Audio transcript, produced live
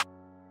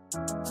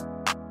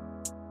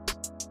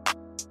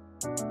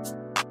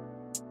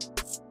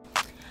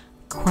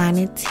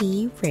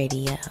QuaniTEA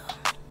Radio.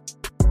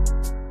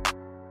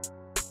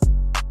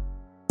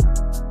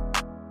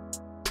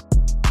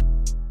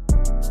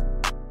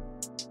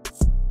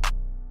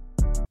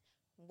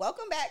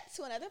 Welcome back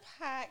to another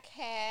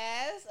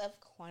podcast of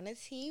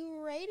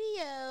QuaniTEA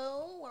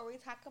Radio, where we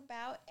talk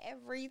about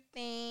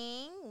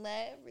everything: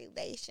 love,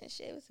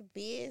 relationships,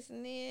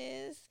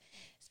 business,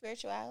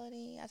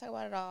 spirituality. I talk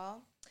about it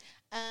all.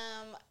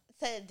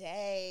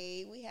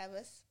 Today we have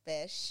a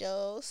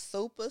special,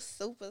 super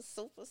special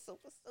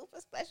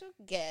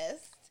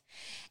guest.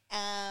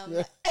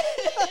 And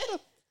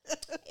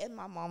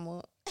my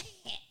mama.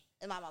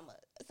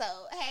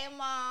 So, hey,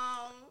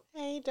 Mom.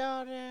 Hey,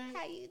 daughter.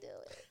 How you doing?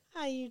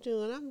 How you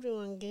doing? I'm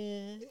doing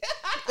good.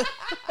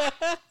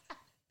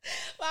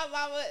 My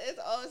mama is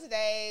on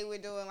today. We're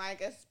doing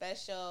like a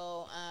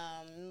special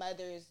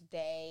Mother's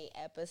Day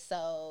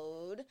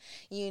episode.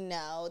 You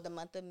know, the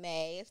month of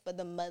May. It's for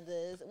the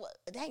mothers.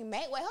 Dang,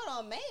 May. Wait, hold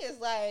on. May is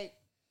like,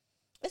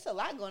 it's a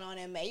lot going on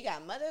in May. You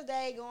got Mother's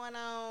Day going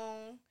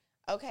on.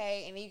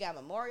 Okay. And then you got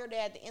Memorial Day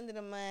at the end of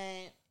the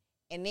month.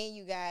 And then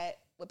you got,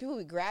 people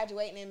be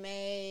graduating in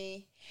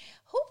May.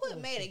 Who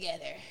put May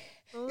together?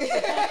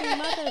 Happy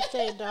Mother's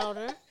Day,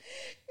 daughter.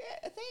 Yeah,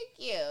 thank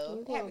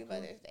you. Happy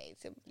Mother's Day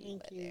to you.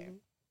 Thank you.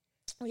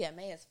 Oh, yeah,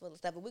 May is full of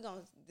stuff, but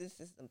this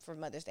is for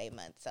Mother's Day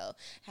month, so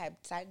I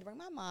decided to bring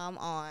my mom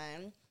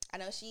on. I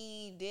know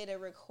she did a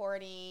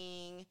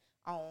recording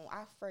on,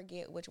 I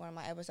forget which one of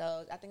my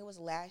episodes. I think it was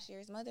last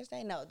year's Mother's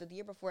Day. No, the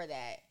year before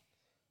that,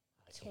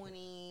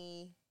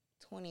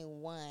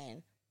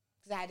 2021.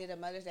 Because I did a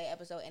Mother's Day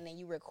episode, and then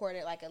you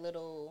recorded like a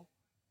little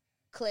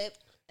clip,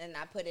 and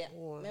I put it,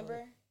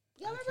 remember?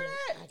 Y'all remember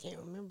that? I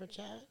can't remember,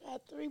 child. I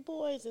got 3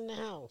 boys in the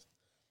house.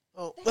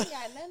 Oh, they ain't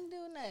got nothing to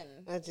do with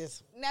nothing.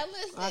 Now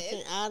listen,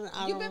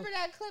 you remember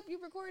that clip you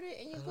recorded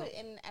and you put it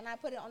in, and I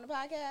put it on the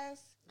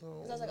podcast?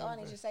 Because I was like, oh, I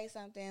need you to say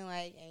something,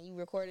 like, and you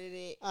recorded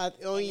it. I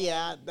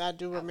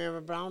do remember,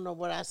 but I don't know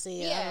what I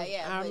said.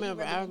 Yeah, I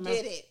remember. You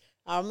did it.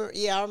 I remember.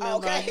 Yeah, I remember.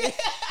 Okay. Like, you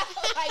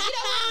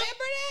don't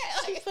remember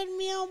that? She put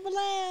me on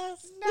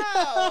blast.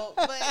 No,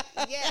 but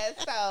yeah,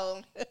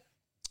 so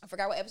I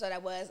forgot what episode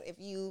that was. If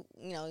you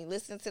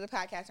listen to the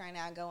podcast right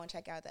now, go and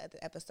check out the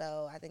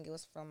episode. I think it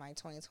was from like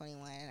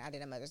 2021. I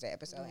did a Mother's Day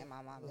episode, and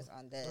my mom was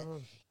on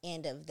the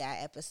end of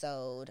that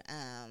episode,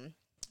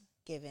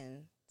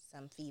 giving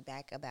some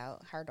feedback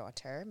about her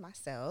daughter,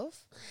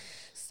 myself.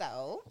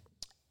 So,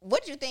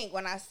 what did you think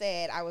when I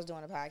said I was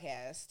doing a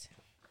podcast?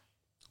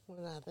 What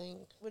did I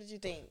think? What did you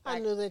think? I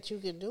knew that you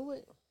could do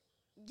it.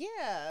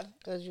 Yeah.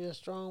 Because you're a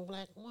strong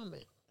black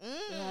woman.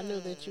 And I knew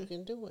that you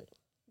can do it.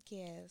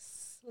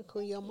 Yes. Look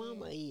who your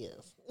mama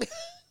is.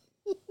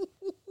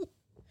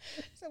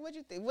 So what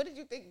you think? What did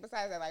you think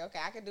besides that? Like, okay,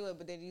 I can do it,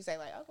 but then you say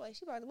like, okay,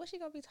 what's she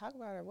gonna be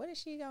talking about, or what is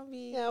she gonna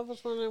be? Yeah, I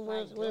was wondering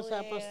like what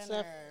type of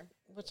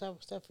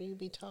stuff you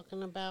be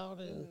talking about,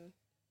 and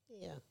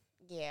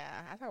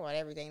yeah, I talk about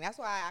everything. That's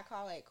why I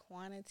call it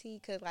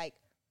QuaniTEA, cause like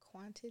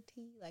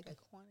quantity, like a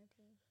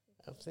quantity.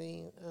 I've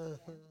seen. Yeah.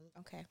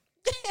 Okay.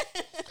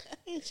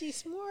 And she's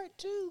smart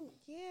too.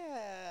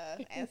 Yeah.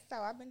 And so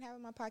I've been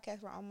having my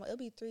podcast for it'll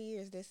be 3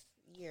 years this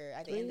year.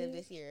 At the end of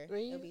this year,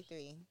 3 years? It'll be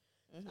 3.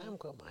 Mm-hmm. I'm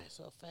going by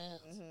so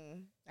fast.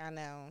 Mm-hmm. I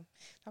know.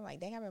 I'm like,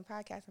 dang, I've been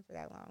podcasting for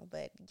that long.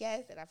 But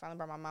yes, and I finally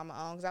brought my mama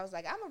on because I was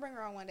like, I'm gonna bring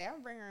her on one day.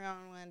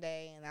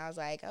 And I was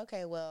like,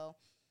 okay, well,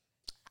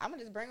 I'm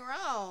gonna just bring her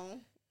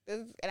on.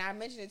 And I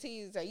mentioned it to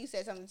you, so you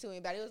said something to me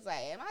about it. It was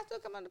like, am I still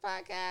coming on the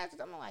podcast?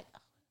 And I'm like, oh,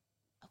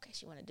 okay,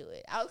 she want to do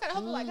it. I was kind of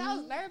hoping, like, I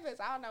was nervous.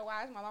 I don't know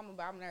why it's my mama,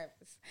 but I'm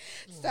nervous.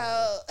 So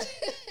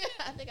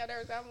I think I'm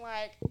nervous. I'm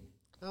like,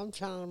 I'm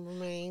trying to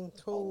remain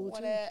cool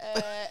too.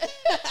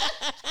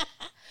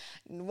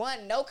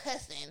 One, no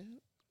cussing.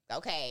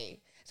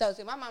 Okay. So,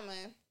 see, my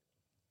mama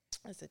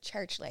is a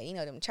church lady. You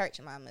know them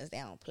church mamas, they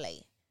don't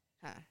play.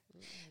 Huh?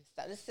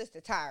 So, this Sister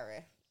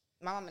Tara.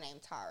 My mama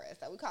named Tara.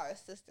 So, we call her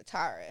Sister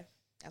Tara.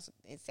 That's what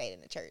it said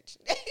in the church.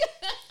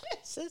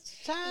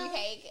 Sister Tara.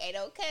 Ain't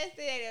no cussing,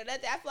 ain't no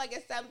nothing. I feel like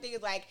it's some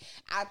things, like,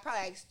 I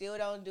probably like, still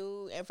don't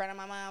do in front of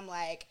my mom.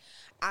 Like,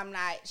 I'm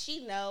not,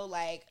 she know,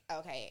 like,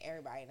 okay,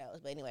 everybody knows.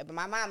 But anyway, but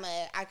my mama,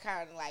 I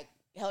kind of, like,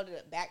 held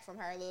it back from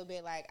her a little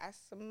bit. Like, I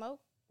smoke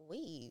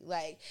weed,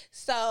 like,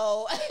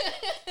 so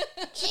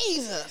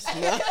Jesus.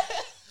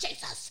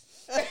 Jesus.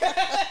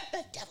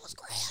 The devil's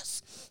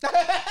grass.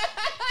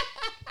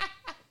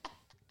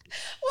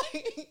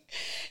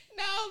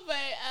 No, but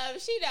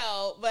she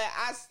don't. But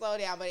I slow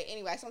down. But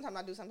anyway, sometimes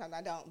I do, sometimes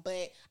I don't.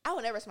 But I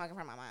would never smoke in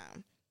front of my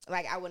mom.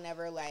 Like, I would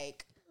never,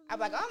 like, I'm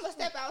like, oh, I'm gonna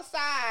step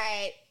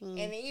outside, and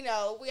then, you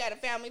know, we had a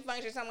family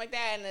function or something like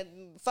that,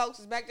 and the folks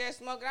is back there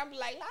smoking. I'm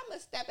like, I'm gonna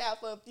step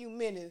out for a few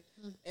minutes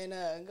and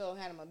go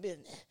handle my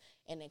business,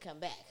 and then come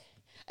back.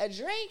 A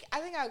drink, I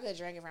think I could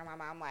drink in front of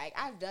my mom. Like,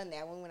 I've done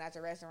that when we went out to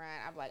a restaurant.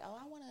 I'm like, oh,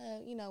 I wanna,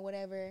 you know,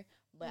 whatever,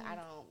 but I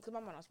don't, cause my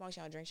mom don't smoke, she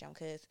don't drink, she don't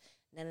cuss,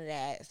 none of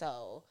that.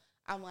 So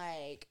I'm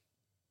like,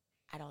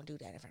 I don't do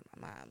that in front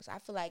of my mom. So I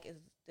feel like it's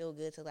still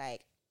good to,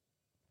 like,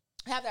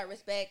 have that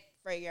respect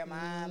for your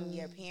mom,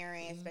 your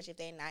parents, especially if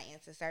they're not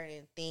into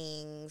certain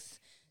things,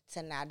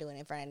 to not do it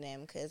in front of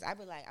them. Because I'd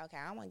be like, okay,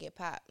 I don't want to get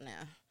popped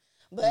now.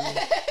 But,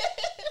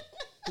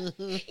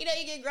 you know,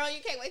 you get grown,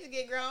 you can't wait to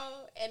get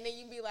grown. And then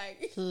you be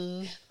like,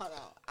 hold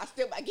on, I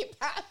still might get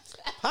popped.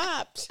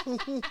 Popped.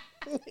 That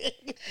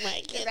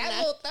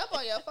little thump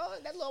on your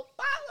phone, that little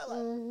pop.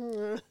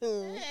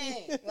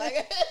 Dang.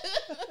 Like,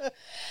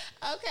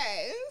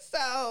 okay,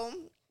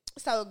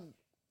 so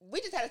we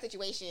just had a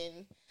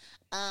situation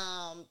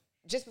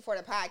just before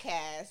the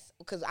podcast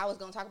because I was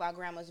going to talk about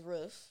grandma's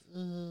roof.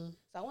 So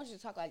I want you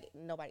to talk like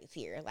nobody's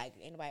here, like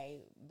anybody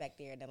back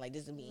there. And then like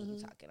this is me and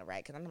you talking,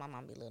 right? Because I know my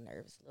mom be a little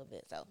nervous a little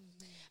bit. So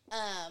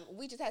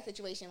we just had a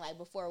situation like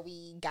before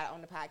we got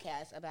on the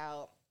podcast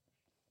about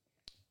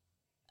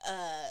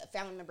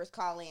family members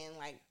calling,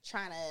 like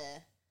trying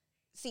to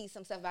see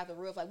some stuff about the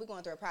roof. Like we're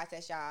going through a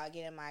process, y'all,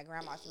 getting my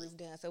grandma's roof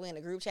done. So we're in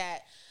the group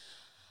chat.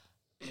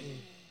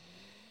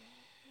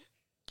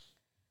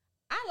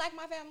 I like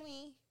my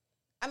family.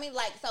 I mean,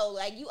 like, so,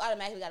 like, you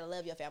automatically got to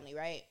love your family,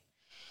 right?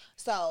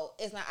 So,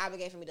 it's not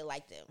obligated for me to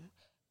like them.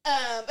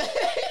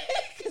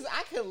 Because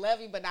I could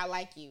love you, but not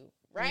like you,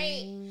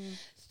 right?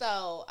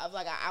 So, I'm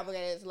like, I'm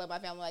obligated to love my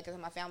family, like, because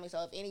of my family.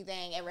 So, if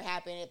anything ever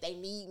happened, if they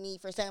need me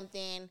for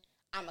something,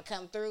 I'm going to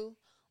come through.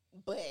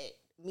 But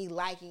me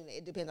liking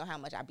it depends on how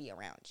much I be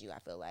around you, I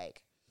feel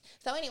like.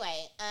 So, anyway,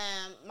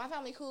 my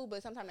family cool,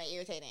 but sometimes they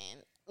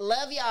irritating.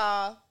 Love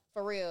y'all,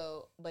 for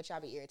real, but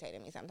y'all be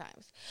irritating me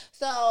sometimes.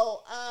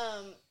 So,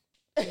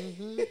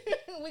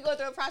 we go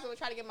through a process. We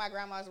try to get my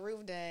grandma's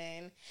roof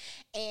done,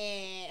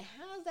 and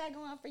how's that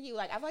going for you?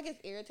 Like, I feel like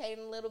it's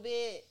irritating a little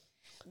bit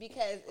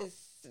because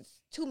it's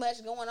too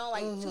much going on.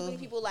 Like, too many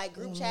people like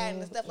group chat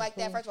and stuff like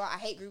that. First of all, I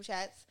hate group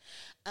chats,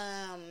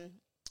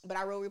 but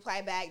I will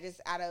reply back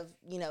just out of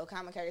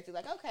common courtesy.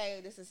 Like,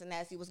 okay, this is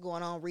nasty. What's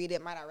going on? Read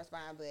it. Might not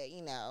respond, but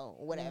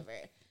whatever.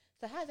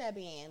 So how's that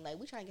been? Like,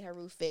 we trying to get her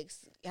roof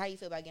fixed. How you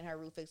feel about getting her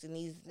roof fixed? It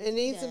needs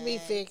to be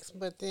fixed,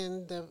 but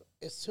then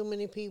it's too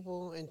many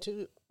people and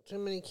too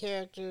many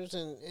characters,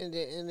 and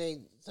they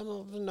some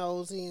of them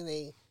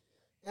nosy,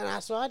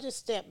 so I just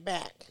step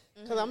back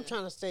because I'm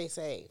trying to stay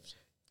saved.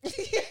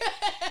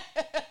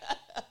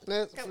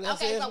 Okay,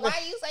 so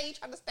why you say you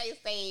trying to stay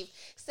saved?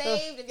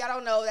 Saved, if y'all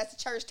don't know, that's a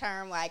church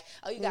term. Like,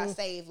 oh, you got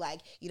saved. Like,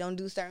 you don't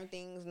do certain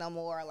things no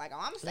more. Like, oh,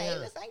 I'm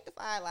saved and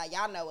sanctified. Like,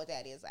 y'all know what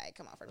that is. Like,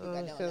 come on, for the people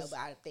that don't know, but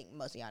I think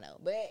most of y'all know.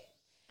 But,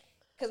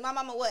 because my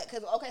mama what?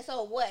 Because, okay,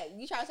 so what?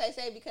 You trying to say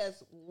saved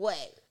because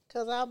what?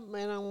 Because I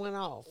went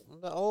off.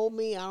 The old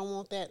me, I don't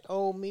want that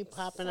old me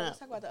popping up. Let's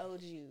talk about the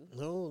old you.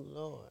 Oh,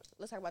 Lord.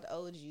 Let's talk about the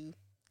old you.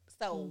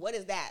 So, what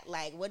is that?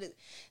 Like,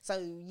 so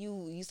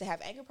you used to have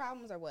anger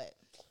problems or what?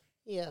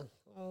 Yeah.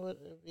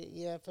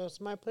 If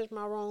somebody pushed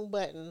my wrong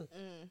button.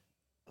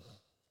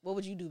 What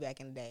would you do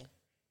back in the day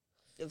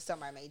if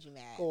somebody made you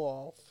mad? Go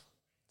off.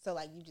 So,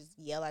 like, you just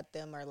yell at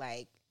them or,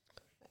 like...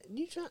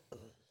 You try...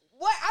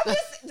 What? I'm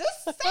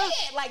just say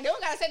it. Like, they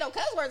don't got to say no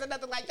cuss words or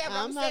nothing like that. But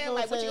I'm saying,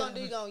 like, what you going to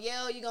do? You going to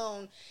yell? You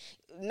going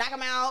to knock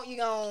them out? What you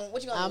going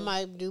to do? I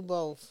might do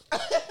both.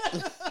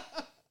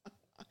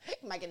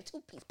 You might get a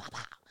two-piece. Pow,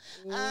 pow.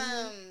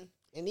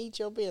 And eat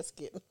your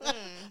biscuit.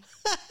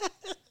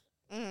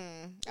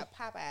 A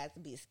Popeye's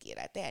biscuit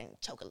out there and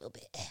choke a little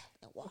bit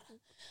in water.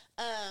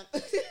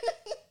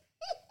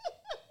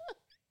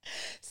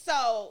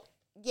 So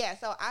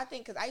I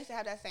think, because I used to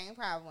have that same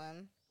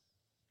problem,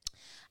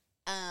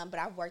 but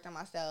I've worked on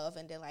myself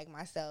and did like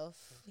my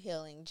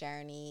self-healing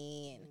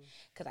journey, and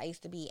because I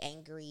used to be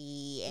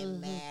angry and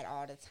mad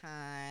all the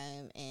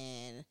time,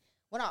 and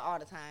well, not all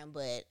the time,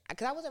 but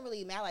because I wasn't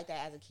really mad like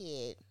that as a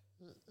kid.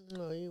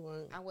 No, you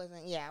weren't. I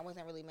wasn't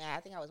really mad. I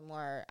think I wasn't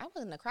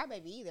a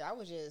crybaby either. I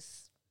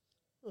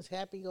was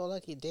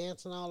happy-go-lucky,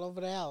 dancing all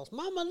over the house.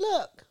 Mama,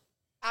 look.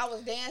 I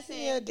was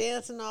dancing. Yeah,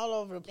 dancing all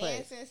over the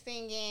place. Dancing,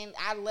 singing.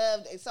 I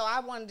loved it. So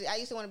I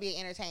used to want to be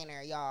an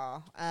entertainer,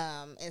 y'all.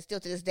 And still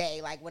to this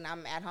day, like when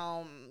I'm at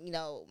home,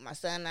 my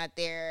son not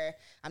there,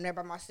 I'm there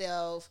by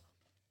myself,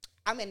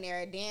 I'm in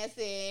there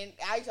dancing.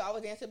 I used to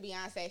always dance to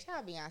Beyonce. Shout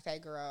out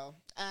Beyonce, girl.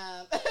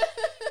 I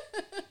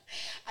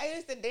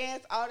used to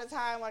dance all the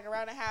time, like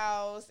around the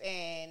house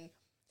and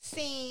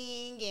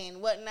sing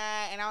and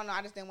whatnot. And I don't know,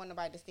 I just didn't want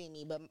nobody to see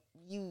me. But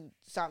you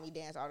saw me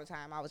dance all the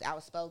time. I was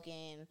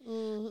outspoken.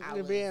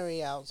 You're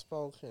very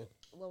outspoken.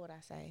 What would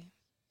I say?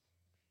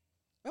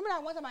 Remember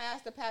that one time I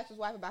asked the pastor's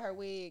wife about her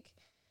wig?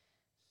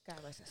 God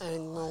rest her soul. I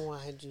don't know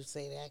why did you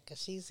say that,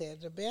 because she said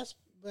the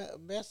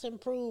best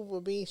improved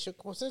would be Sister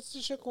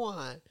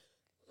Shaquan.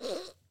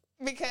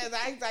 Because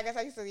I guess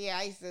I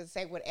used to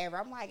say whatever.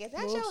 I'm like, is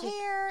that your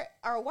hair?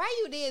 Or why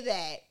you did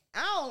that?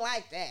 I don't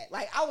like that.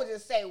 Like, I would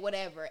just say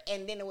whatever.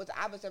 And then it was the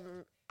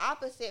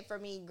opposite for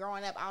me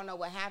growing up. I don't know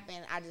what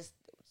happened. I just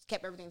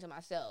kept everything to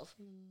myself.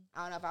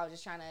 I don't know if I was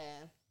just trying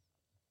to,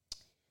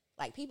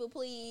 like, people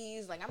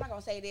please. Like, I'm not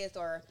going to say this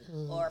or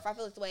if I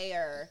feel this way,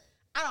 or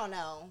I don't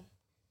know.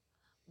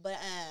 But,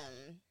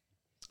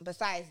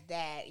 besides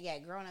that, yeah,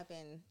 growing up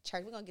in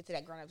church, we're going to get to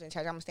that growing up in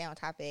church. I'm going to stay on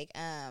topic.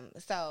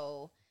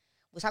 So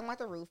we're talking about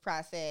the roof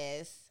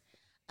process.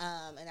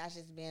 And that's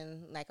just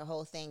been like a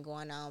whole thing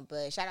going on.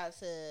 But shout out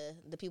to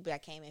the people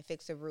that came and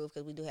fixed the roof,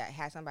 because we do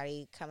have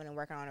somebody coming and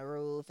working on the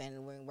roof,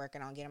 and we're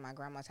working on getting my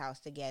grandma's house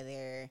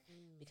together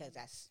because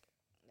that's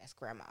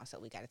grandma, so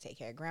we got to take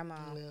care of grandma.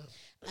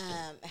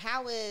 Yeah.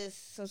 How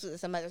was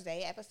it's a Mother's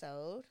Day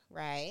episode,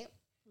 right?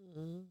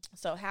 Mm-hmm.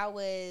 So how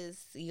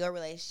was your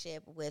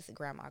relationship with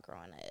grandma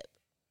growing up?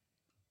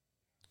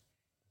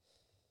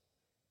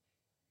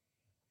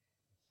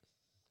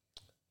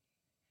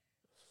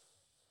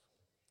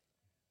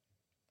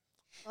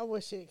 I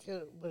wish it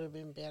would have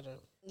been better.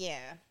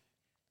 Yeah.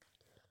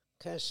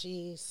 Because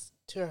she's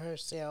to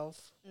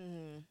herself.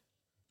 Mm-hmm.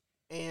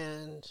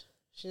 And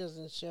she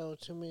doesn't show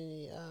too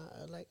many,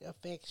 like,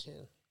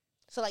 affection.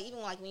 So, like, even,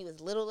 like, when you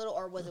was little,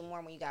 or was it more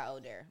when you got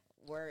older?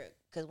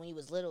 Because when you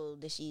was little,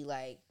 did she,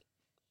 like,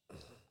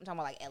 I'm talking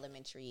about, like,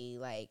 elementary,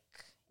 like,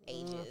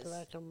 ages?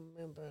 I can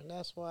remember.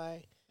 That's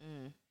why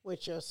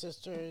with your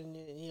sister and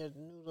your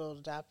new little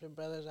adopted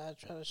brothers, I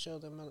try to show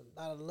them a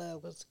lot of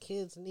love, because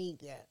kids need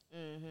that.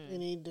 Mm-hmm. They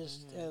need to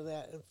have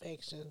that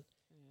affection.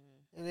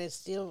 Mm-hmm. And it's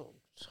still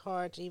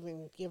hard to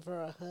even give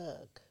her a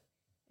hug.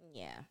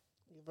 Yeah.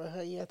 Give her a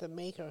hug. You have to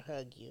make her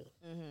hug you.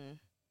 Mm-hmm.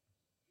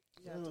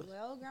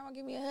 Well, grandma,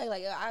 give me a hug.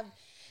 Like, I've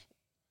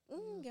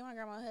give my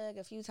grandma a hug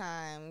a few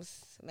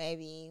times,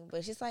 maybe. But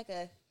it's just like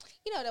a,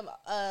 them,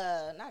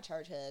 not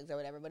church hugs or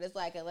whatever, but it's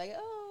like okay.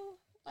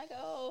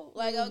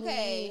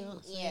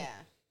 Yeah.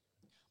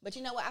 But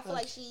you know what? I feel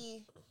like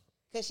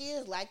because she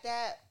is like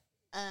that.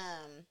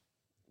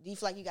 Do you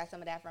feel like you got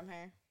some of that from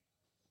her?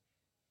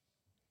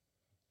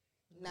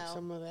 No.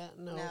 Some of that?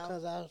 No,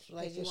 because I was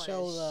like to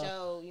show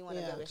love. You want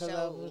to be able to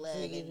show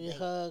love. To give you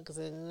hugs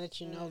and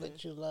let you know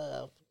that you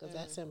love, because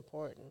that's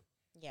important.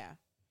 Yeah.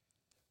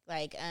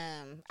 Like,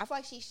 I feel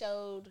like she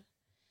showed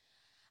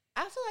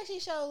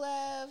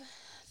love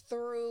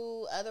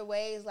through other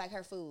ways, like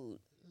her food.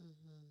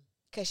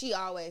 Because she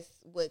always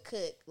would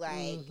cook,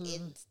 like,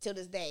 till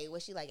this day.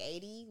 Was she, like,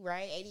 80,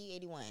 right? 80,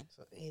 81?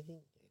 So 80, 81,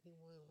 1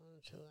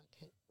 or 2, I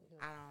can't.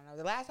 I don't know.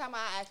 The last time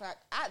I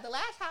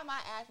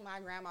asked my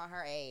grandma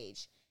her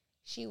age,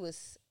 she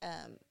was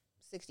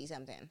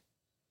 60-something.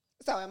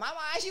 So in my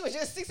mind, she was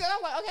just 60.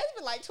 I'm like, okay, it's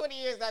been like 20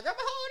 years now. Grandma,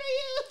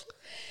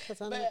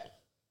 how old are you?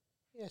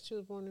 Yeah, she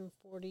was born in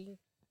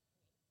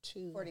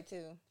 42.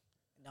 42.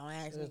 Don't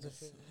ask me.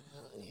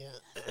 Yeah.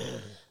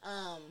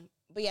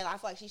 But yeah, I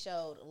feel like she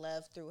showed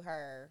love through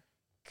her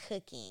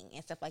cooking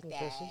and stuff like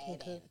that.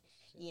 And,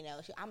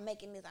 I'm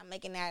making this, I'm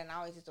making that, and I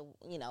always used to,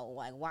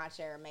 like, watch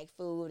her make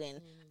food.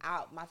 And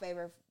my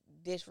favorite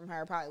dish from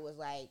her probably was,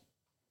 like,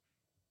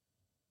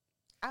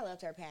 I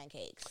loved her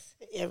pancakes.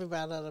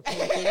 Everybody loved her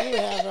pancakes. You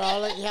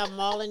have them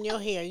all in your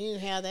hair. You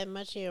didn't have that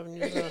much hair when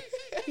you was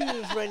you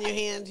just run your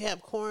hands, you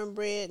have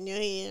cornbread in your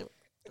hair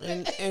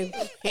and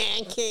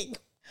pancake.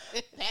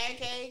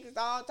 Pancakes,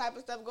 all type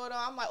of stuff going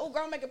on. I'm like, oh,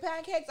 girl, making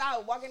pancakes. I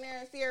would walk in there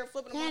and see her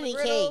flipping them on the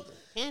griddle.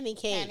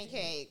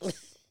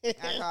 Pancakes.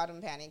 I called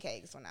them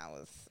pancakes when I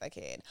was a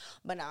kid.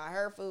 But no,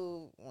 her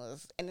food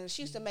was, and then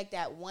she used to make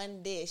that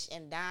one dish,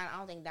 and Don, I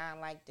don't think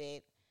Don liked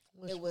it.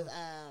 It was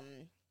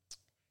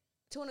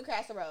tuna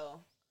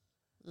casserole.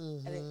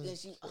 Mm-hmm. And then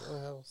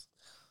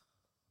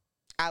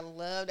I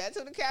love that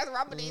tuna casserole.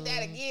 I'm gonna eat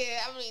that again.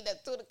 I'm gonna eat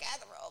that tuna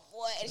casserole,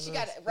 boy. And she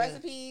got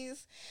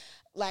recipes.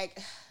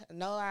 Like,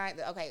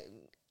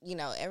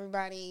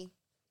 everybody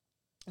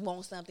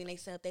wants something. They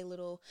set up their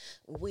little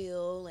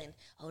wheel, and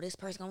this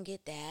person gonna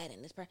get that,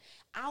 and this person.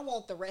 I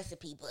want the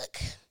recipe book.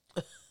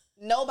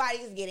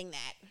 Nobody's getting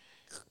that.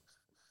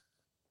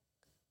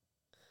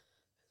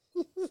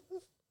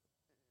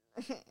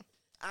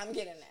 I'm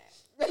getting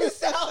that.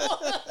 So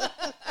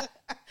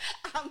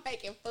I'm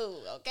making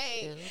food,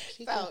 okay?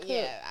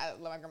 Yeah, I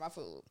love my grandma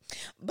food.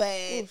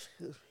 But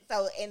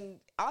and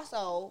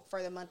also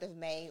for the month of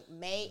May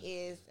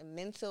is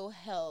Mental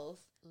Health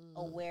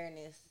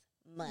Awareness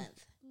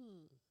Month.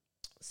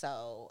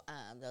 So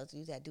those of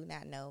you that do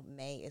not know,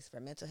 May is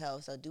for mental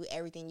health. So do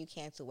everything you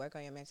can to work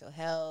on your mental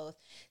health.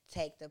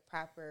 Take the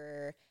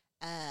proper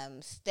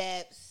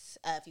steps,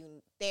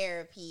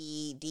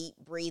 therapy, deep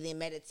breathing,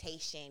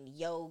 meditation,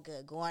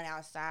 yoga, going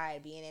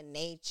outside, being in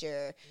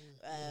nature,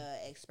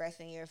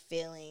 expressing your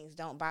feelings,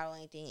 don't bottle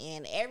anything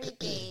in,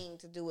 everything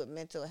to do with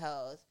mental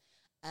health.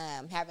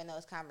 Having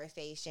those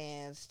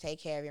conversations, take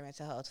care of your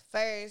mental health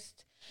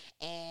first.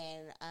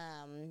 And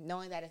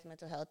knowing that it's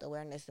Mental Health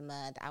Awareness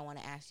Month, I want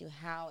to ask you,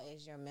 how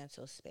is your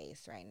mental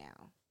space right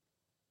now?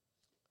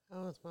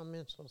 How is my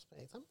mental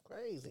space? I'm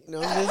crazy.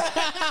 No, I'm just,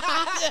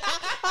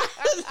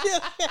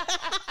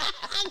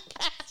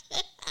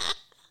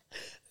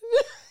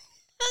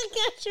 I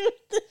got you.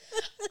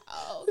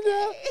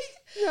 Okay.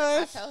 No,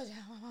 I told you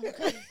I'm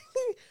crazy.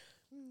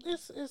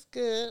 It's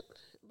good,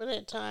 but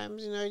at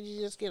times,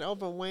 you just get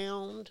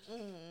overwhelmed.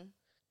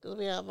 Because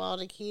we have all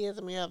the kids,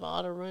 and we have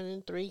all the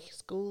running 3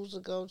 schools to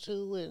go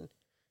to,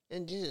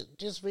 and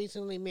just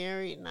recently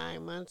married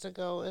 9 months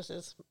ago.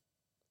 It's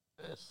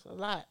a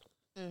lot.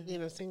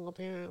 Being a single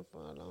parent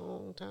for a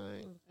long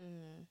time.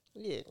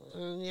 Yeah,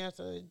 and you have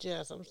to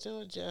adjust. I'm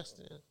still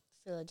adjusting.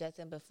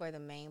 But for the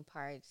main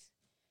parts,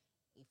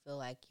 you feel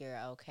like you're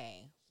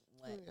okay.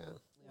 Yeah.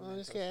 Well,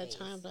 it's got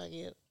times I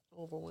get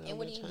overwhelmed. And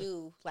what do you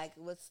do? Like,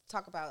 let's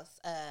talk about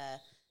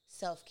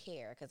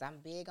self-care, because I'm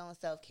big on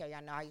self-care.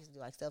 Y'all know I used to do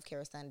like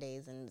self-care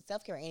Sundays and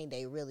self-care any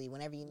day, really.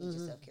 Whenever you need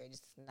your self-care,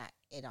 just not,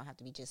 it don't have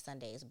to be just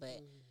Sundays.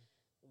 But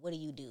what do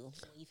you do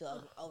when you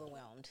feel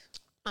overwhelmed?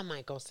 I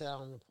might go sit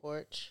out on the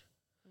porch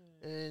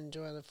and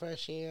enjoy the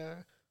fresh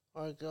air,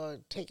 or go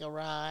take a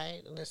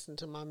ride and listen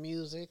to my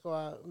music, or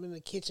I'm in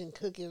the kitchen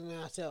cooking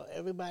and I tell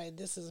everybody,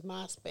 this is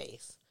my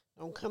space.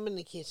 Don't come in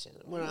the kitchen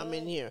when I'm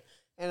in here.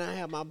 And I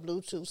have my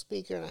Bluetooth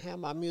speaker and I have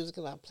my music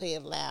and I play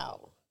it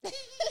loud.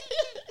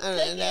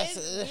 And that's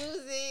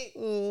music.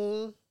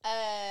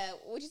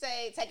 Would you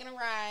say taking a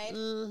ride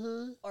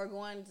or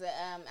going to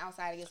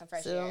outside to get some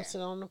fresh air? Sit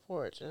on the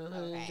porch and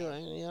enjoy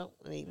it. Yep,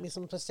 and eat me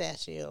some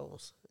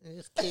pistachios and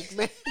just kick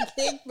back.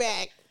 Kick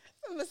back.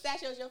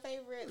 Pistachios your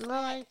favorite?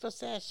 I like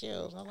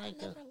pistachios. I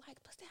never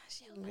like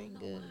pistachios. I don't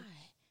know why.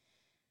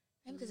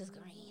 Maybe because it's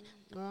green.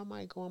 Or I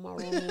might go in my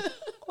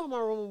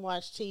room and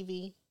watch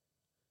TV.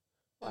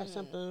 Watch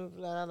something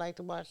that I like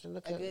to watch in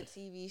the a good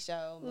TV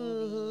show,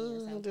 movie, or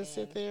something. Just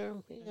sit there,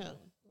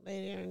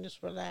 lay there and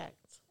just relax.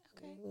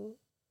 Okay.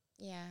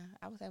 Yeah,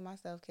 I would say my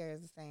self-care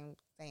is the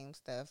same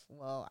stuff.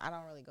 Well, I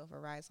don't really go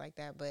for rides like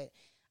that, but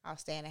I'll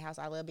stay in the house.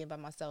 I love being by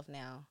myself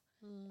now.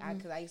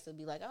 Because I used to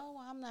be like, oh,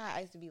 well, I'm not. I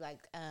used to be like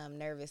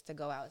nervous to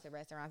go out to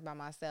restaurants by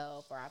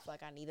myself, or I feel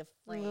like I need a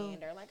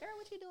friend, or like, girl,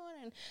 what you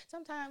doing? And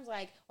sometimes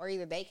or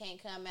either they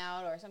can't come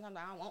out, or sometimes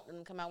I don't want them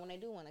to come out when they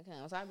do want to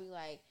come. So I'd be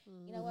like,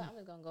 you know what? I'm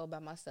just gonna go by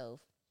myself.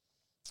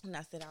 And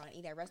I sit out and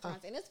eat at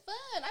restaurants, and it's fun.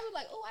 I was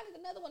like, oh, I need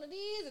another one of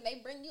these, and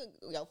they bring you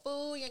your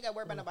food. You ain't got to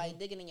worry about nobody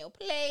digging in your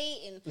plate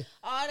and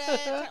all that.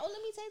 Like, oh,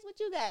 let me taste what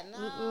you got.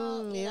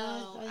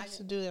 No, I used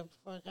to do that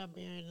before I got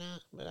married now,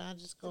 but I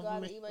just go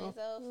out and eat by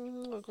yourself.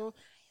 Go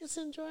just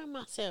enjoy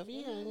myself.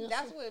 Yeah,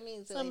 that's what it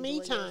means. Some me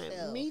time.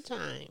 Yourself. Me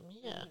time.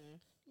 Yeah,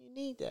 you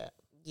need that.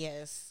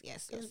 Yes.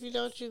 If you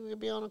don't, you could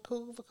be on a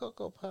Cool for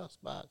Cocoa Puffs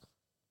box.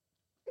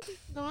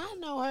 No, I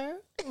know her.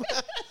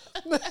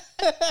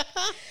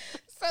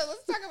 So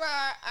let's talk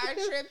about our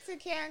trip to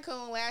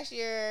Cancun last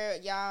year.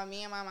 Y'all,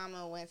 me and my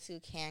mama went to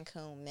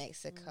Cancun,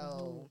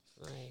 Mexico.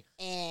 Right.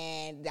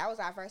 And that was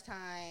our first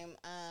time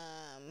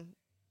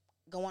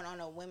going on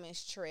a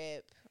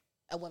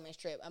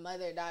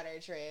mother-daughter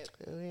trip.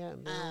 Yeah,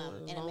 been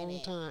a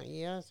long time.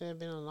 Yes, it's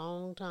been a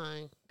long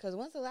time. Because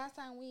when's the last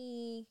time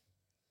me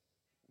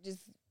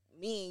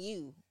and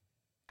you?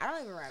 I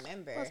don't even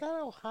remember. Was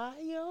that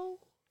Ohio?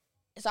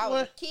 So I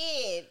was a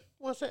kid.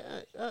 What's it?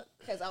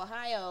 Because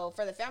Ohio,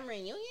 for the family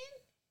reunion?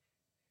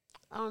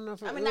 I don't know if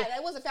that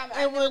was a family.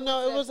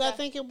 I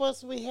think it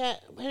was, we had,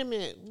 wait a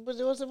minute. But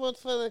it was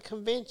for the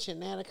convention.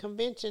 They had a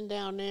convention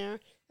down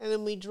there. And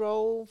then we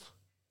drove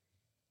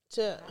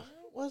to,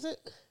 was it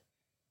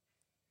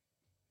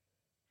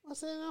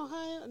in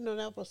Ohio? No,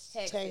 that was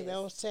Texas.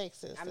 That was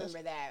Texas. I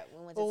remember that.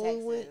 We went to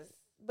Texas.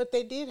 But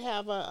they did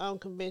have a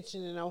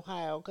convention in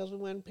Ohio because we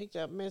went and picked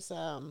up Miss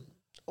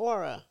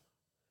Aura.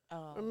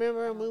 Oh,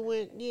 remember? And we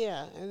went,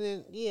 and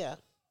then,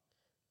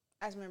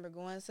 I just remember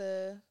going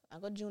to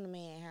Uncle Junior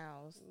Man's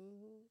house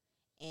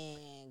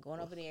and going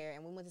over there,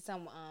 and we went to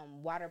some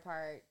water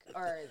park,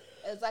 or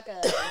it was like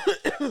was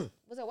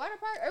it a water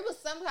park? Or it was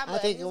some type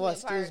of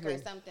amusement park or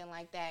something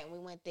like that, and we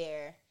went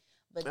there.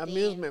 But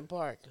amusement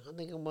park, I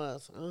think it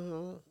was.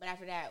 But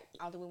after that,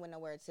 I don't think we went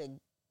nowhere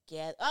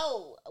together.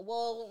 Oh,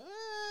 well,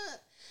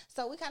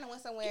 so we kind of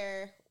went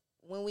somewhere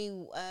when we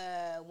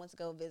went to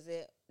go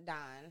visit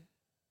Don.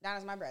 Don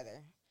is my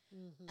brother.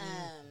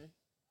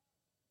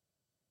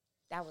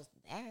 That was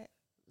that.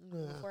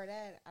 Yeah. Before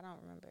that, I don't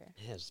remember.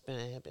 It's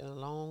been a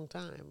long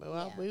time,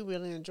 but we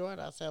really enjoyed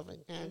ourselves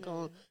in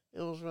Cancun.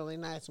 It was really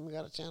nice, and we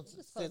got a chance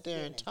to sit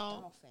there and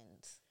talk.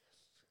 Dolphins.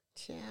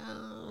 Tell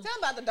me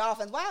about the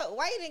dolphins.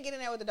 Why you didn't get in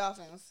there with the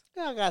dolphins?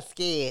 I got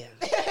scared.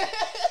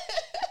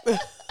 We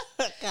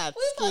supposed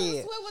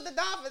to swim with the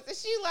dolphins, and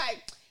she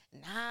like,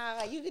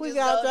 nah, you can just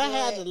go. I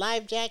had the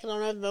life jacket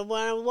on, but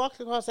when I walked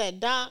across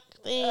that dock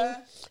thing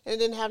and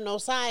didn't have no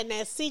side, and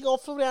that seagull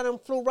flew down and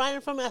flew right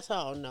in front of me. I said,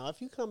 oh no,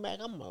 if you come back,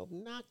 I'm gonna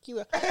knock you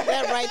out.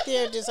 That right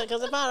there, just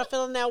because if I'd have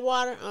fell in that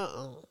water,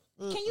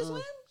 Can you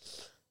swim?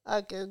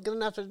 Good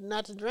enough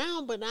not to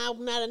drown, but now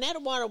I'm not in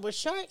that water with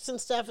sharks and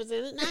stuff is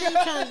in it. Now you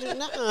trying to do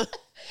no.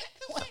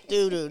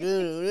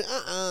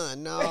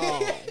 No.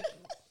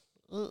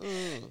 No,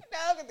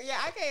 yeah,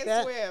 I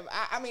can't swim.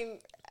 I mean,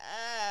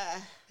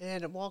 you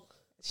had to walk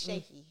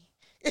shaky.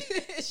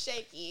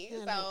 Shaky.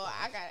 So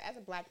as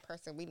a black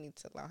person, we need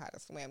to learn how to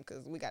swim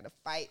because we got to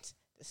fight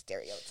the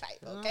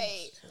stereotype.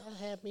 Okay, that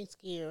had me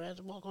scared. I had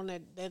to walk on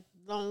that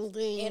long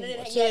thing. And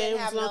it didn't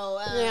have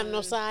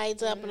no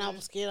sides up, and I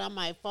was scared I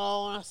might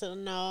fall. And I said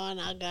no, and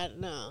I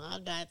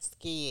got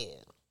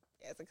scared.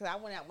 Yeah, because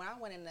when I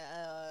went in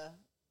the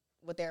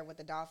with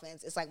the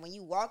dolphins, it's like when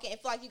you walk in,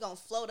 it feel like you're gonna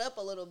float up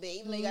a little bit,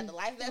 even though you got the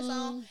life vest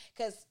on.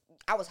 Because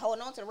I was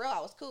holding on to the rail,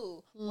 I was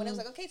cool. When it was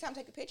like, okay, time to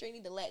take a picture, you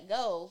need to let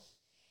go.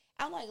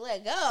 I'm like,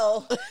 let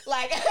go,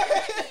 like.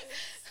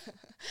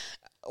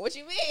 What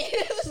you mean?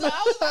 So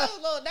I was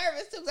a little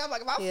nervous too, because I'm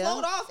like, if I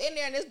float off in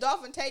there and this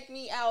dolphin take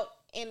me out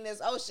in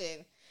this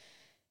ocean,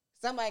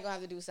 somebody gonna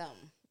have to do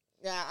something.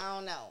 Yeah, I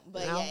don't know,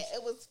 but yeah,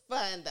 it was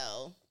fun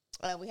though.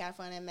 We had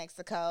fun in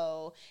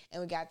Mexico,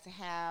 and we got to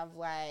have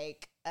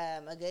like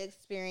a good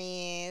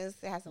experience.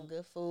 Had some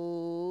good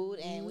food,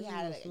 and we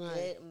had a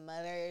good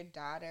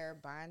mother-daughter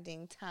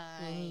bonding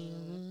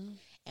time,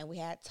 and we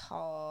had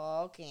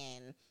talk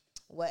and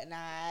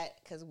whatnot.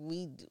 Because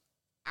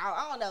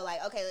I don't know,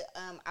 like, okay,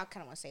 I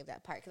kind of want to save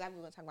that part because I've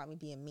been talking about me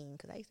being mean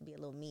because I used to be a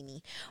little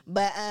meanie,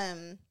 but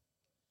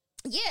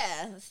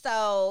yeah.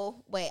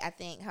 So wait, I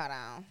think hold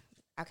on.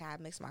 Okay, I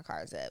mixed my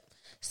cards up.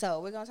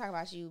 So we're gonna talk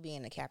about you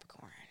being a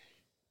Capricorn.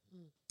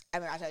 I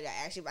mean, I told you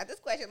I asked you about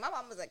this question. My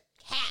mom was a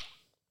cat.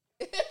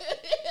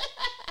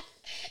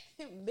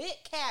 Big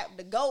Cap,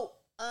 the goat.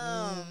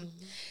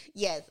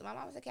 Yes, my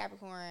mom was a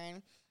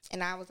Capricorn,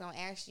 and I was gonna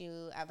ask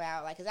you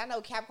about, like, because I know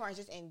Capricorns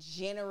just in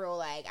general.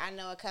 Like, I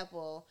know a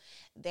couple,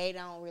 they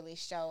don't really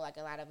show like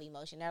a lot of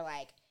emotion. They're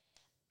like,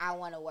 I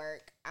want to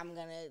work. I'm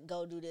gonna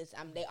go do this.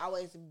 They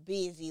always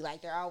busy.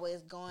 Like, they're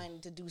always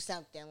going to do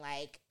something.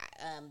 Like,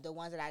 the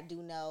ones that I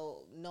do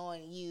know,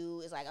 knowing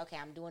you, is like, okay,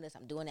 I'm doing this.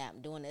 I'm doing that.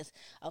 I'm doing this.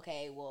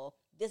 Okay, well,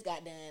 this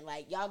got done.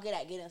 Like, y'all good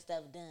at getting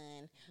stuff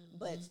done.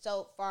 But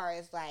so far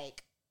as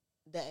like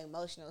the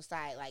emotional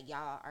side, like,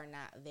 y'all are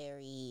not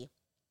very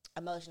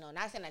emotional.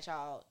 Not saying that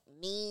y'all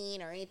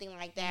mean or anything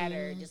like that,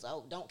 or just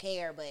don't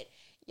care, but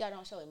y'all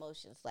don't show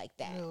emotions like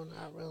that. No,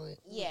 not really.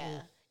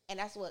 Yeah. And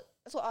that's what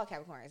all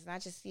Capricorns,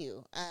 not just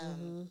you.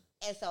 And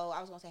so I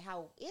was gonna say,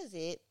 how is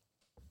it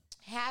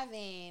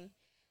having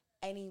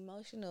an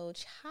emotional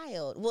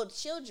child? Well,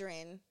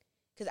 children,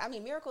 because I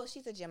mean, Miracle,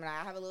 she's a Gemini.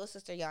 I have a little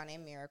sister, y'all,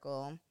 named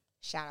Miracle.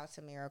 Shout out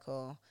to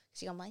Miracle.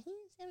 She gonna be like,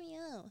 send me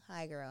up.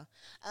 Hi, girl.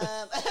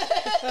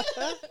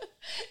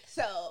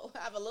 So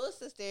I have a little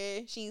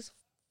sister. She's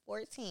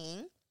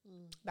 14,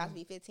 about to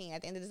be 15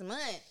 at the end of this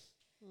month.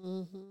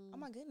 Oh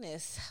my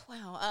goodness!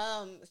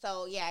 Wow.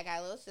 So yeah, I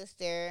got a little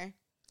sister.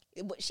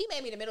 She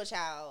made me the middle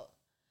child,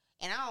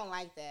 and I don't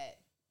like that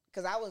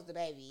because I was the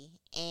baby,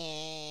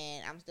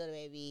 and I'm still the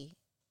baby.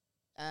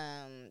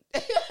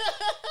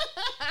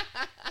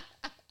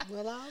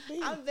 Well, I'll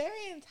be. I'm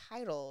very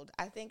entitled.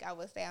 I think I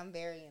would say I'm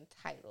very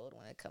entitled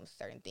when it comes to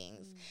certain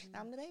things.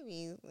 I'm the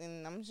baby,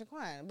 and I'm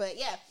Shaquan. But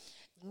yeah,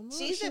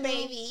 she's the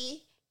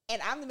baby,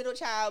 and I'm the middle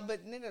child. But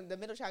then the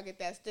middle child get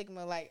that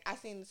stigma. Like, I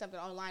seen something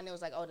online that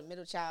was like, oh, the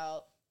middle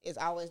child is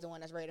always the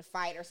one that's ready to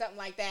fight or something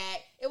like that.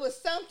 It was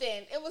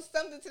something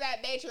to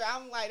that nature.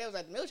 I'm like, it was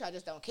like, the middle child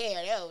just don't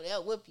care.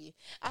 They'll whoop you.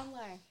 I'm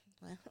like,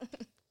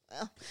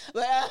 well.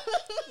 But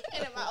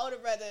and then my older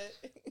brother,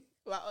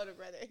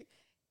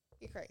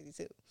 he crazy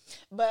too.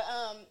 But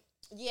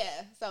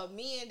yeah, so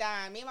me and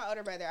my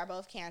older brother are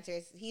both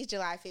Cancers. He's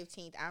July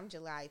 15th. I'm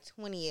July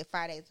 20th,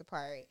 5 days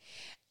apart.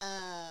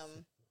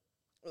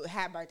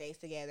 Had birthdays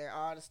together,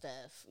 all the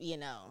stuff, you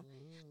know.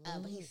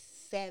 But he's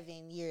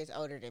 7 years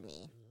older than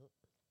me.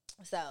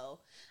 So,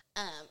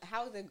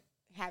 how is it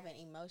having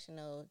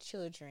emotional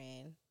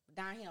children?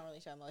 Don, he don't really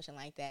show emotion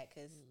like that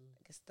because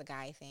it's the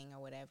guy thing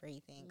or whatever he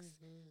thinks.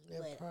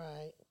 But,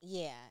 pride.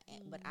 Yeah,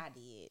 but I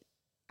did.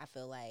 I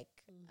feel like.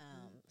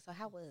 So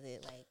how was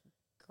it like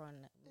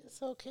growing up?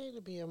 It's okay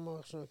to be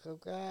emotional because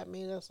God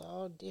made us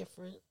all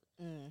different,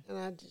 and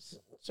I just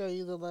show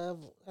you the love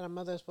that a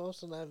mother's supposed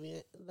to love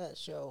you. That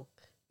show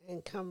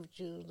and comfort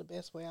you the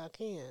best way I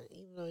can,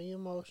 even though you're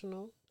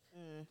emotional.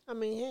 I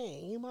mean,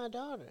 hey, you my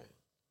daughter.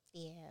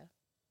 Yeah.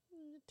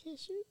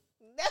 Tissue.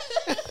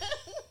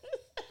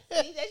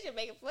 See, that should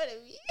make fun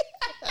of me.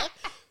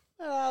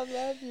 But I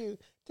love you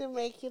to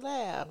make you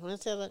laugh.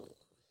 Instead of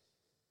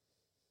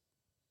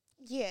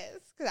yes,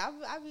 because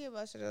I be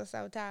emotional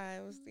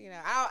sometimes. You know,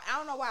 I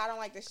don't know why I don't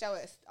like to show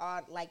it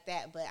all like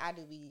that, but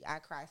I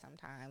cry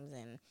sometimes,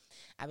 and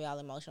I be all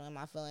emotional in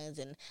my feelings,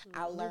 and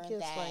I learned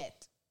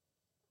that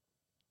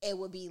it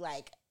would be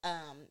like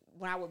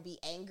when I would be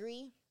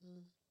angry,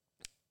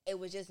 it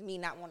was just me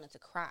not wanting to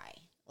cry.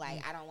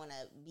 Like, I don't want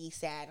to be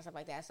sad and stuff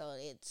like that, so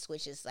it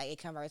switches, like, it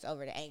converts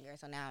over to anger.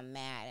 So now I'm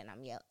mad and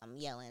I'm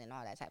yelling and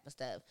all that type of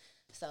stuff.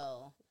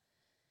 So,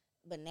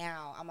 but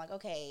now I'm like,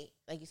 okay,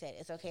 like you said,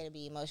 it's okay to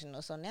be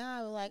emotional. So now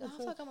I'm like, oh,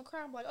 fuck, I'm going to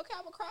cry. I'm like, okay,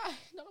 I'm going to cry.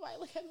 Don't nobody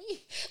look at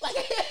me. Like,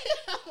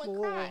 I'm going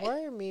to cry. What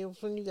worried me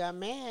was when you got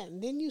mad,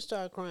 and then you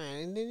start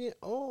crying, and then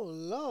oh,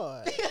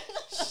 Lord.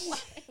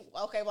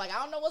 Okay, like, I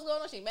don't know what's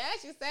going on. She mad,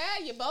 she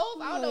sad, you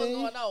both. I don't know what's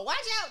going on. Watch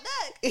out,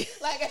 duck.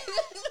 Like,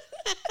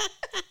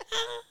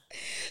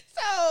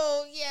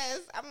 so,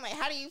 yes, I'm like,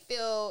 how do you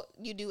feel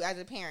you do as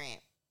a parent?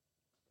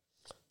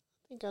 I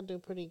think I do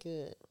pretty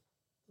good.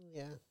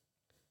 Yeah.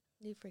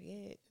 You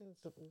pretty good.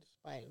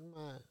 Despite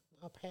my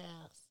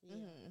past, yeah,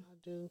 I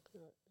do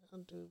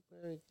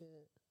very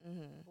good. A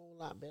whole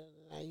lot better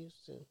than I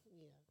used to.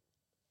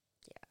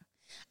 Yeah.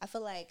 I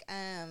feel like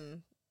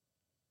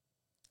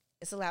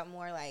it's a lot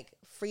more like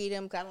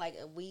freedom. Kind of like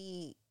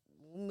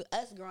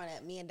us growing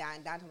up, me and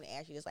Don told me to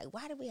ask you, just like,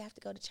 why did we have to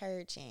go to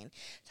church and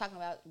talking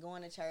about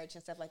going to church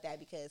and stuff like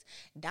that? Because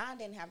Don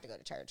didn't have to go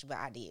to church, but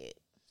I did.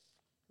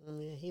 I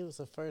mean, he was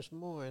the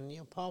firstborn.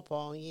 Your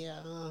pawpaw,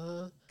 yeah,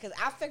 Because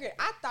I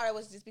thought it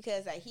was just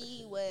because that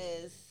he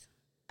was.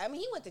 I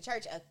mean, he went to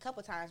church a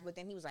couple times, but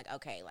then he was like,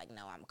 okay, like,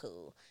 no, I'm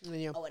cool,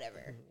 or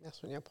whatever.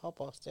 That's when your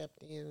pawpaw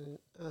stepped in.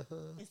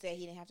 And said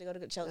he didn't have to go to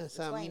church. And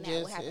Explain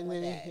that. What happened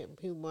with that?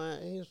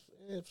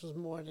 It was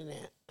more than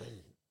that.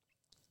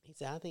 He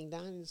said, I think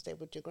Don needs to stay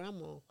with your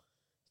grandma.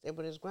 Stay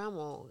with his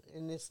grandma.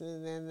 And this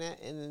and then that.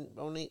 And then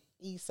on the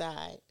east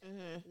side.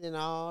 Mm-hmm. Then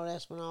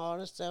that's when all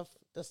the stuff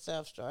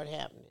started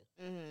happening.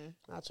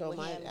 Mm-hmm. I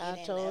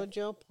told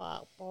your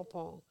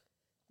pawpaw,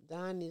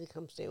 Don need to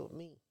come stay with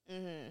me.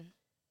 Mm-hmm.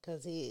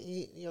 Cause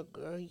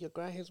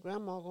his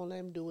grandma gonna let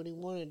him do what he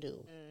want to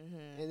do,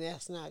 and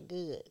that's not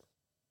good.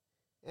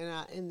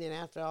 And then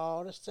after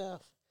all the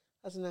stuff,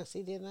 I said, "Now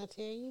see, didn't I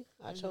tell you?"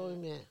 I told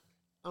him that.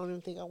 I don't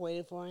even think I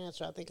waited for an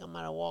answer. I think I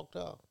might have walked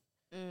off.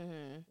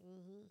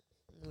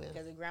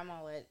 Because the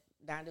grandma let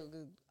Don do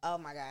good. Oh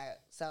my God!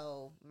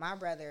 So my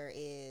brother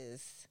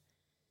is.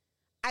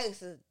 I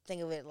used to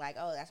think of it like,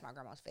 oh, that's my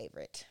grandma's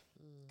favorite.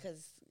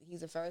 Because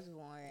he's the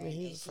firstborn. And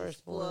he's the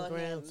firstborn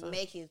grandson.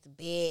 Make his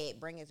bed,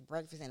 bring his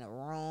breakfast in the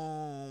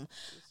room.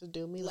 Used to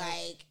do me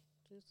like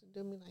that.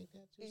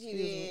 He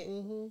did.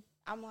 Mm-hmm.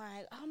 I'm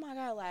like, oh my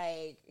God,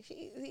 like,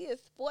 he is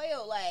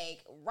spoiled,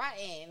 like,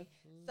 rotten.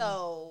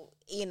 So,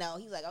 he's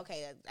like,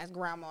 okay, that's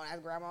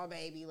grandma,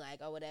 baby,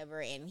 like, or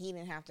whatever. And he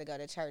didn't have to go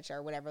to church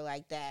or whatever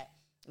like that.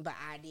 But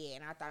I did.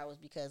 And I thought it was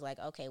because, like,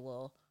 okay,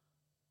 well,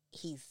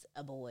 he's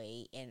a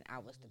boy and I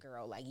was the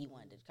girl. Like, you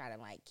wanted to kind of,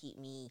 like, keep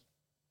me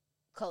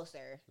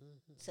closer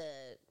to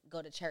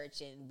go to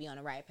church and be on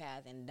the right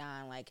path. And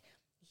Don, like,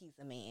 he's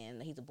a man,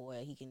 he's a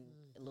boy, he can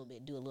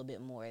do a little bit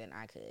more than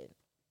I could.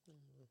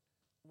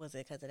 Was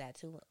it because of that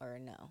too, or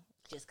no?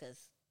 Just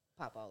because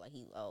Papa, like,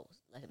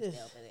 let him stay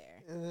over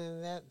there. And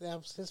then that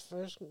was his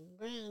first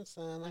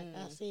grandson, like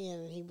I see,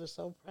 and he was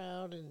so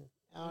proud, and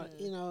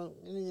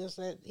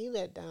and he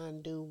let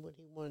Don do what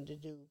he wanted to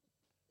do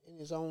in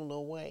his own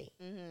little way,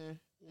 And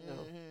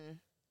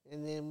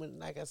then,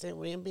 like I said,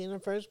 with him being the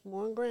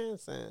firstborn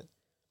grandson,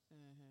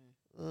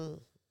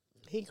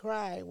 he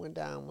cried when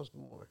Don was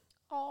born.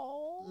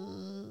 Oh,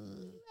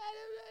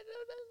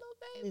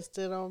 he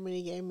stood over me.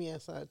 He gave me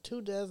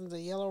 2 dozen of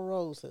yellow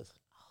roses.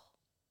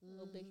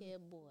 Little big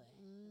head boy,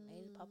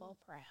 made his papa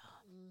proud.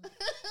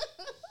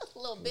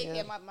 Little big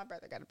head. My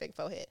brother got a big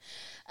forehead.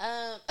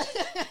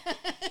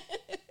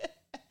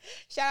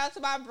 Shout out to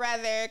my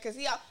brother, because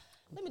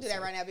let me do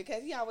that right now,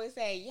 because he always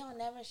say, you don't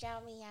never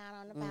shout me out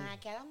on the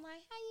podcast. I'm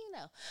like, how you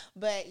know?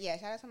 But yeah,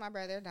 shout out to my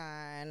brother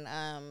Don.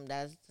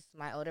 That's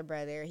my older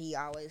brother. He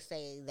always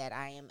say that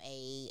I am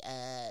a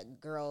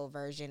girl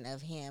version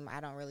of him. I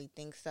don't really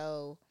think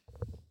so,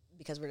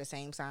 because we're the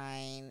same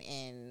sign,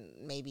 and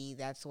maybe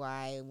that's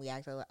why we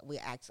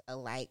act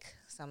alike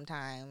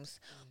sometimes.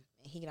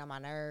 He get on my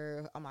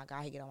nerve. Oh my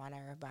God, he get on my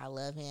nerve, but I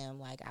love him.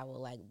 Like, I will,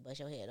 like, bust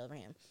your head over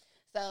him.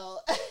 So,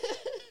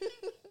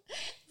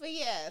 but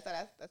yeah, so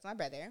that's my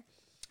brother.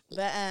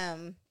 But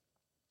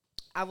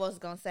I was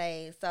gonna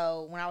say,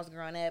 so when I was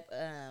growing up,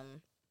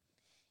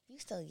 you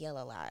still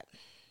yell a lot.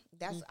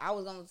 I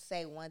was gonna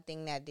say one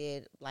thing that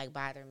did, like,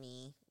 bother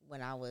me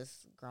when I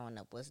was growing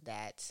up was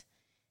that,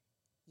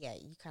 yeah,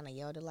 you kind of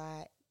yelled a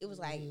lot. It was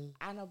like,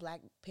 I know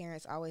black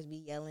parents always be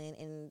yelling,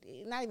 and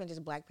not even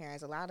just black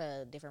parents, a lot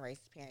of different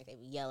races parents, they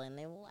be yelling.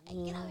 They were like,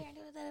 get over here and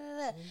do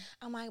da.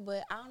 I'm like,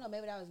 but I don't know,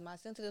 maybe that was my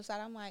sensitive side.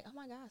 I'm like, oh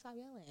my God, stop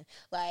yelling.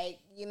 Like,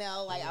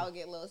 I would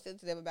get a little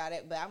sensitive about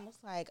it, but I'm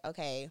just like,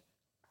 okay,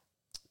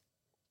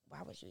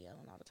 why was you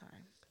yelling all the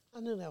time?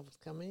 I knew that was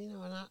coming,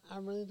 and I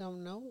really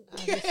don't know.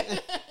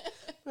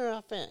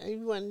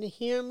 You wouldn't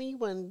hear me,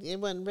 it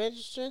wasn't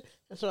registering,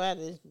 and so I had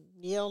to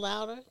yell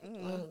louder.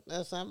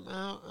 That's something,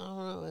 I don't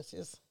know, it's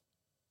just.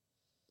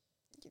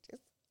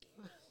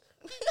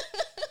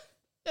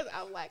 Because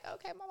I'm like,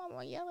 okay, my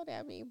mama yelling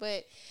at me.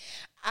 But,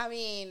 I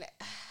mean,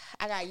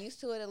 I got used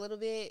to it a little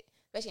bit,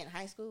 especially in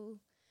high school.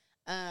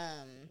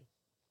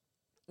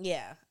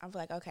 Yeah, I'm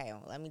like, okay,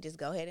 well, let me just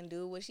go ahead and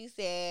do what she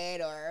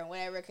said or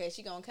whatever, because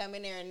she going to come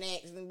in there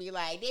next and be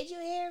like, did you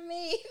hear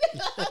me?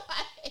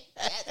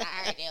 That's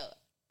how I do it.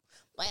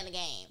 Playing the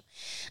game.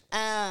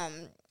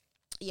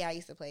 Yeah, I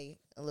used to play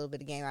a little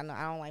bit of game. I know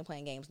I don't like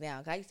playing games now,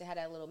 because I used to have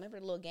that remember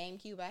the little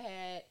GameCube I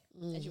had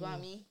that you bought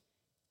me?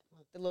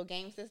 The little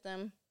game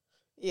system?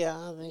 Yeah,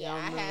 I think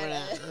I remember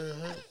that.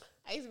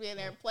 I used to be in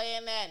there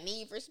playing that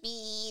Need for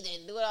Speed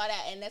and doing all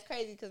that, and that's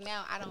crazy because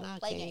now I don't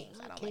play games.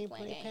 I don't like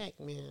playing games.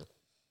 Pac-Man.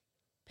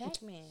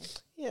 Pac-Man?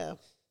 Yeah.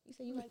 You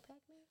said you like Pac-Man?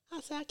 I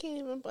said I couldn't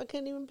even play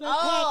Pac-Man.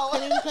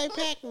 Couldn't even play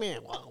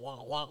Pac-Man.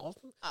 Oh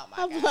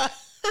my God.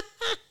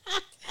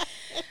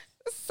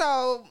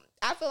 So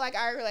I feel like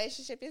our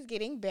relationship is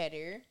getting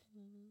better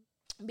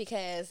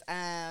because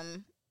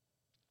I'm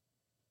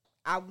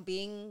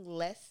being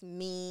less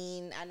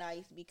mean. I know I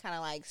used to be kind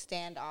of like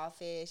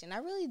standoffish, and I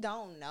really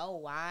don't know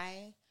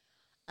why.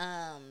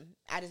 I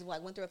just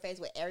like went through a phase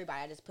with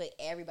everybody. I just put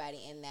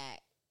everybody in that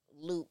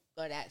loop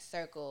or that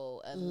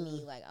circle of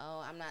me, like,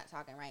 oh, I'm not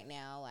talking right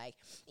now. Like,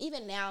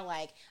 even now,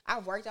 like,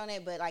 I've worked on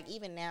it, but like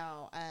even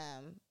now,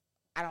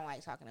 I don't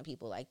like talking to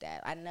people like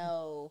that. I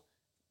know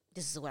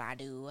this is what I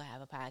do. I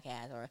have a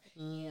podcast, or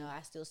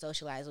I still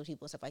socialize with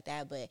people and stuff like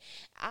that. But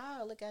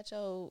I'll look at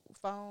your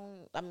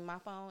phone. I mean, my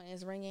phone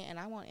is ringing, and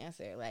I won't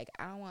answer. Like,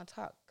 I don't want to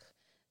talk.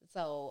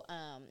 So,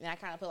 and I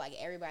kind of put like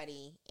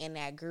everybody in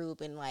that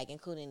group, and like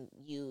including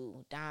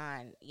you,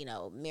 Don,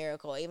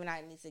 Miracle. Even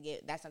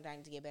that's something I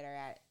need to get better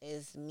at,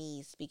 is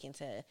me speaking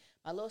to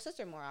my little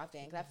sister more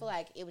often, because I feel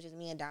like it was just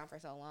me and Don for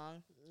so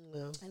long.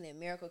 Yeah. And then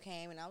Miracle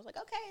came, and I was like,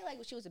 okay, like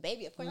when she was a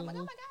baby, of course, I'm like, oh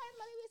my God, it's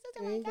my baby sister,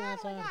 oh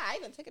my God. I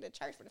even took her to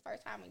church for the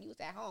first time when you was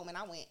at home, and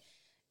I went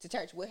to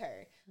church with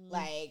her,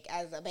 like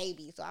as a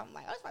baby. So I'm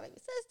like, oh, it's my baby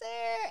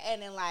sister.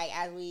 And then like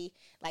as we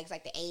like, it's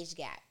like the age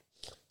gap.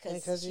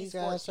 Because she's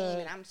 14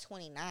 and I'm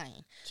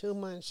 29. 2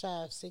 months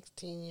shy of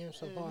 16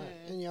 years apart.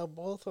 And y'all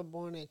both were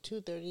born at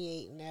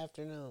 2:38 in the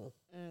afternoon.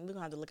 We're going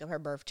to have to look up her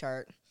birth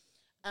chart.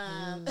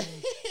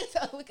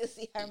 So we can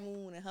see her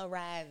moon and her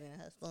rising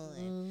and her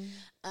sun.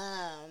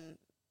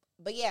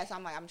 But yeah, so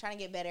I'm trying to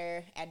get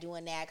better at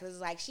doing that, because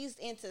it's like she's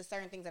into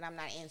certain things that I'm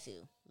not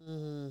into.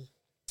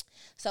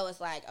 So it's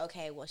like,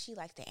 okay, well, she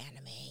likes the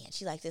anime and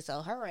she likes this,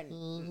 so her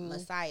and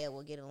Messiah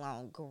will get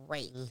along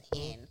great.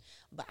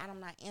 But I'm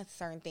not into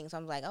certain things. So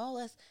I'm like, oh,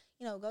 let's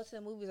go to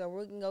the movies, or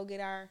we can go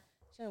get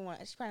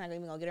she's probably not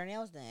even gonna get her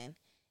nails done,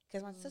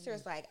 because my sister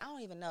is like, I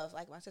don't even know if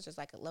like my sister's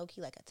like a low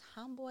key like a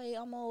tomboy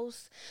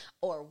almost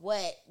or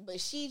what, but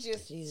she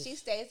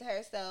stays to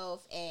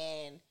herself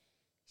and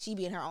she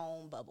be in her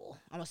own bubble.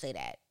 I'm gonna say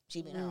that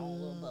she be in her own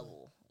little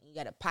bubble. You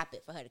gotta pop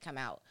it for her to come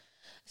out.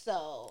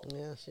 So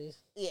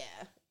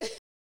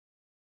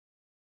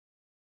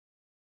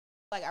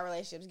like our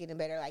relationship's getting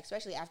better, like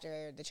especially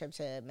after the trip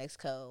to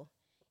Mexico,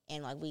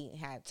 and like we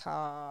had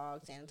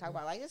talks and talked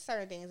about like just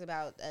certain things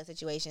about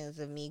situations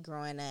of me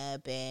growing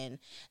up, and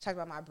talked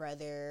about my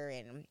brother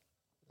and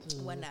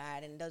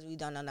whatnot. And those of you who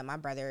don't know that my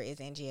brother is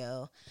in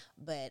jail,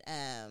 but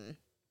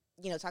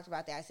talked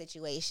about that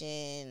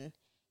situation,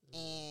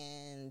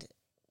 and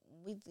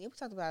we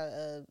talked about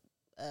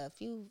a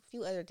few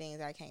other things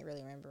that I can't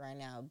really remember right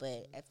now,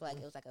 but I feel like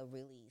it was like a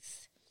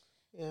release.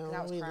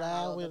 Yeah, we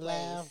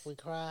laughed, we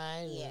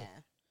cried. Yeah.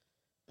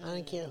 I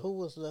didn't care who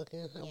was looking,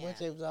 what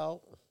they was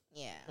out.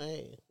 Yeah.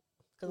 Hey.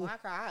 Because when I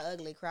cry, I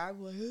ugly cry.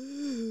 I'm like,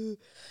 and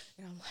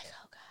I'm like,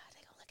 oh God,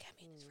 they gonna look at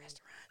me in this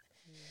restaurant.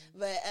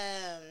 But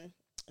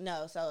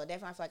no, so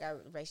definitely I feel like our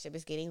relationship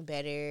is getting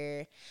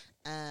better.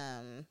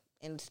 And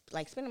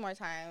like spending more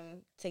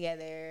time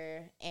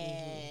together,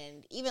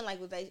 and even like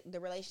with the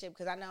relationship,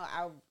 because I know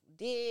I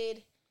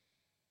did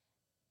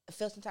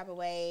feel some type of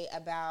way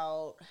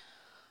about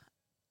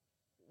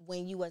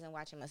when you wasn't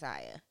watching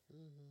Messiah.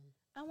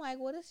 I'm like,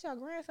 well, this is your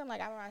grandson.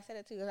 Like, I said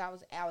it to you,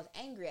 because I was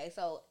angry.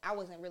 So I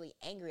wasn't really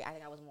angry. I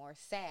think I was more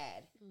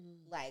sad.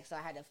 Like, so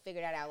I had to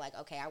figure that out. Like,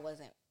 okay, I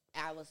was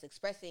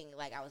expressing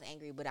like I was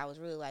angry, but I was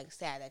really like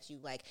sad that you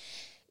like.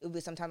 It would be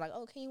sometimes like,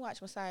 oh, can you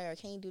watch Messiah, or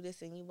can you do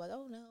this? And you be like,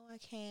 oh no, I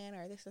can't,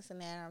 or this and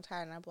that. And I'm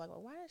tired, and I'm like,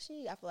 well, why does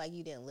she? I feel like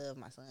you didn't love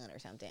my son or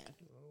something.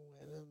 Oh,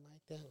 I didn't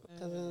like that,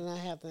 because then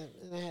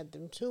I had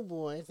them 2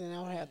 boys, and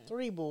I would have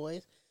 3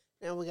 boys.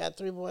 Now we got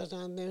 3 boys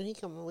down there.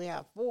 We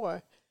have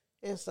 4.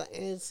 It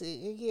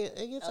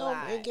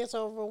gets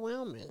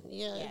overwhelming.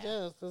 Yeah, it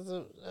does,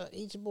 because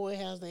each boy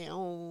has their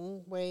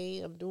own way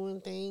of doing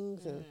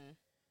things, and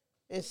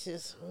it's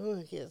just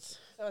it gets.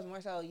 So it's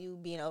more so you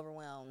being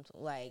overwhelmed,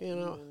 like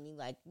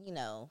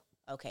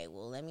okay,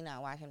 well, let me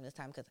not watch him this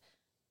time because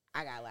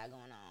I got a lot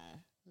going on.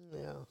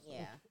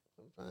 Yeah.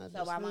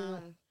 So my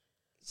mom,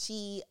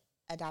 she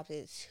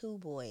adopted 2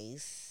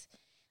 boys,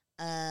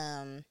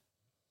 and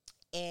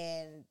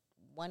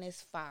one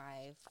is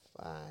 5,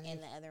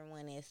 and the other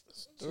one is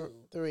 2.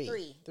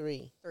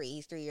 3.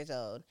 He's 3 years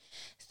old.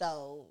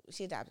 So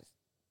she adopted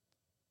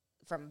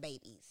from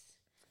babies.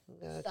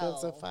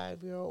 Because the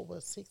 5-year-old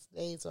was 6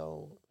 days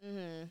old,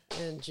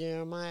 and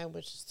Jeremiah,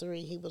 which is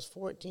 3, he was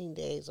 14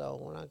 days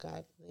old when I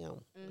got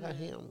him.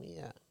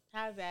 Yeah.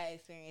 How's that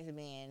experience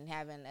been,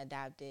 having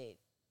adopted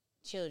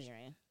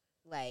children,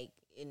 like,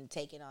 and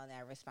taking on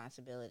that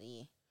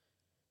responsibility?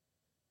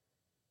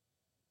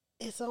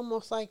 It's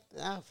almost like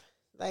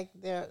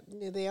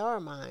they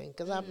are mine,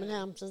 because I've been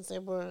having them since they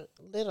were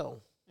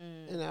little,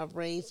 and I've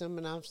raised them,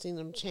 and I've seen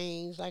them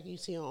change, like you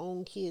see your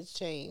own kids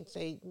change.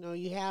 They,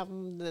 you have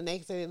them, the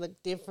next day they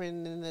look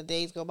different, and the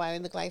days go by, they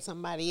look like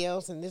somebody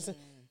else, and this.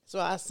 So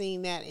I've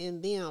seen that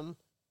in them,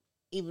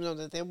 even though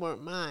that they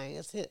weren't mine.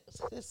 It's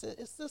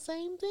the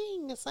same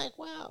thing. It's like,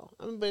 wow.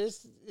 But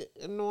it's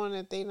knowing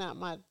that they're not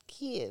my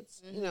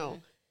kids,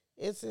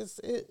 It's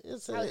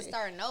I was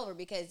starting over,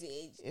 because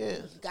you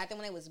got them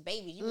when they was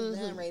babies. You was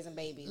done raising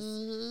babies.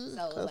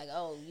 So it's like,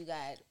 oh, you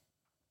got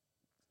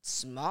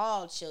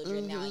small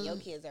children now, and your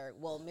kids are,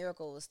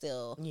 Miracle was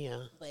still,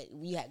 but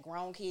you had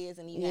grown kids,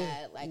 and you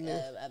had like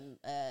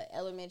a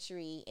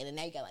elementary, and then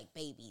now you got like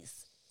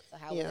babies. So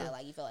how was that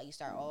like? You felt like you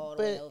start all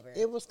the way over?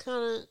 It was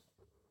kind of,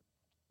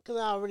 because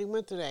I already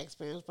went through that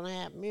experience when I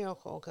had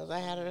Miracle, because I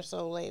had her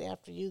so late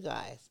after you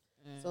guys.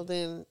 So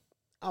then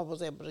I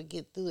was able to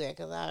get through that,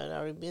 because I had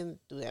already been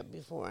through that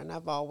before. And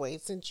I've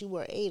always, since you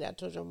were 8, I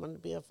told you I wanted to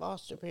be a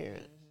foster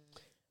parent.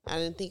 I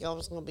didn't think I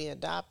was going to be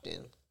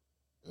adopting.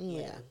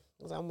 Yeah.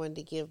 Because I wanted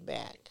to give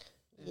back.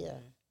 Yeah.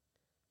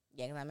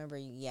 Yeah, because I remember,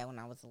 when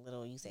I was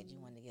little, you said you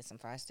wanted to get some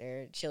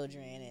foster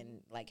children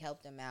and, like,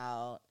 help them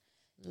out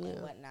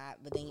and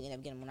whatnot. But then you ended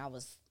up getting them when I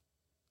was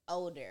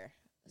older.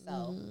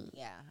 So,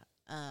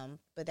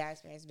 but that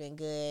experience has been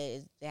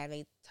good. Have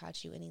they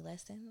taught you any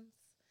lessons?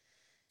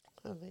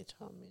 Have they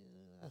taught me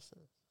any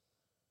lessons?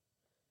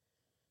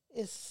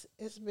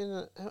 It's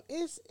been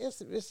it's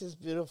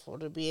just beautiful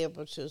to be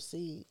able to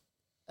see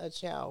a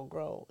child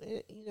grow.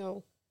 You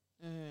know.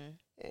 And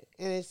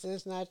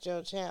it's not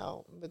your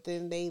child, but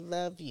then they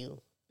love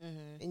you,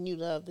 and you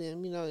love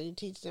them. You know, you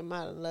teach them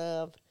how to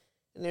love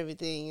and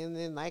everything. And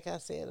then, like I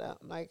said,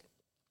 like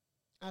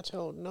I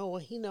told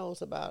Noah, he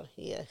knows about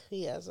he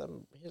has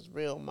his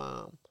real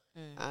mom.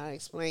 I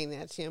explained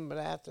that to him, but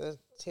I have to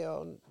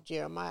tell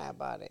Jeremiah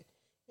about it.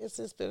 It's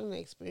just been an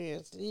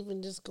experience,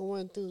 even just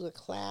going through the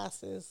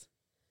classes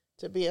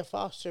to be a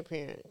foster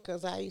parent,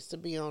 because I used to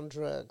be on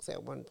drugs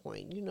at one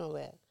point. You know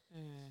that.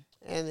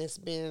 And it's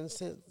been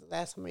since the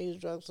last time I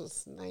used drugs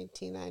was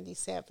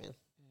 1997.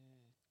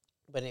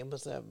 But it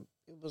was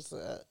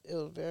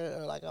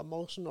very like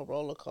emotional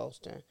roller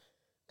coaster,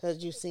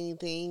 because you seen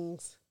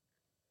things,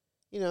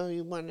 you know,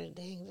 you wonder,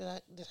 dang,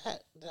 did I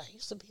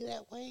used to be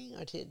that way,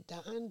 or did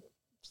Don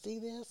see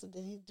this, or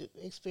did he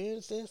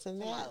experience this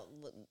and that?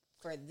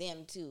 For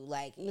them too,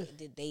 like,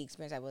 did they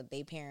experience that with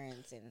their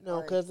parents? And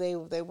no, because they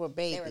were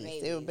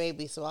babies. They were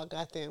babies. So I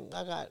got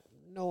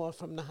Noah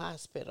from the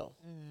hospital,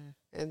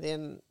 and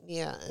then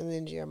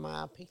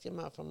Jeremiah picked him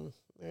up from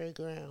Mary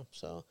Graham.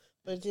 So,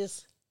 but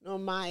just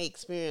my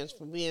experience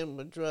from being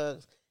with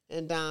drugs,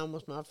 and Don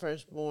was my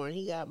firstborn.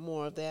 He got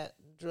more of that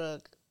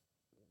drug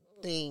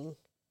thing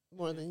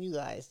more than you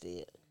guys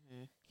did.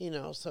 You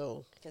know,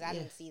 so because I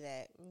didn't see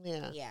that.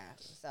 Yeah.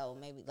 So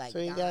maybe like, so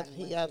he got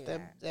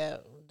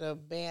the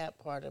bad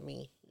part of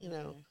me. You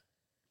know.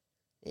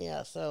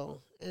 Yeah.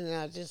 So, and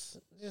I just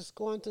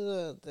going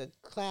through the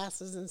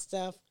classes and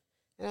stuff,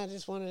 and I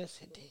just wanted to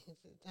say, dang,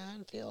 did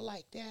Don feel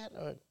like that,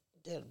 or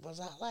was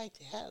I like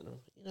that?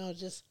 You know,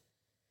 just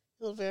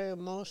it was very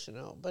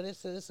emotional, but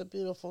it's a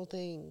beautiful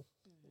thing.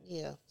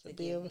 Yeah, to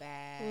be able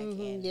back and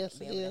be able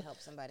to help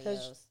somebody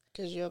else.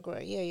 Because your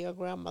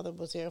grandmother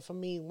was there for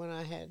me when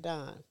I had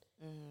Don.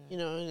 You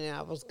know, and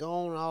I was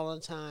gone all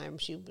the time.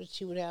 She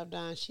would have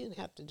Don. She didn't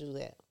have to do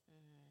that.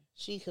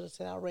 She could have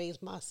said, "I'll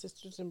raise my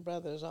sisters and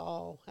brothers,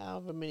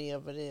 however many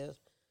of it is,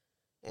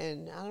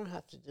 and I don't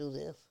have to do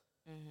this."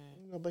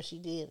 You know, but she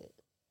did it.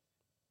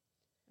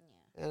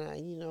 And I,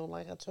 you know,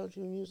 like I told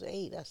you when you was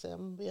 8, I said, I'm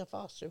gonna be a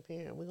foster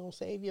parent. We're gonna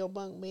save your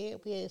bunk bed.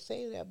 We had to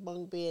save that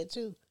bunk bed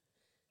too.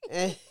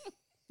 And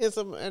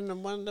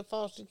one of the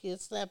foster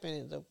kids slapping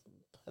it,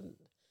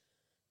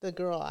 the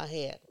girl I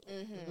had.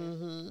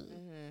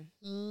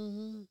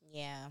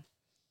 Yeah.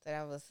 So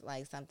that was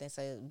like something.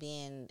 So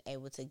being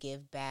able to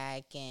give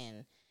back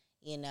and,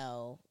 you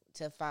know,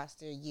 to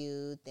foster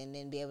youth and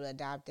then be able to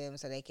adopt them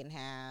so they can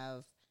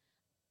have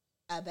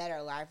a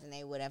better life than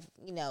they would have,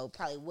 you know,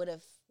 probably would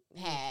have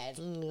had,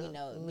 you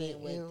know,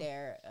 being with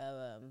their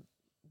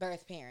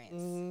birth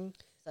parents.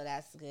 So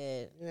that's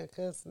good. Yeah,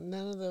 because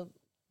none of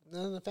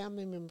the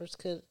family members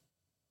could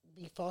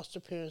be foster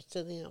parents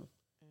to them.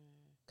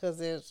 Because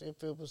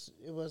if it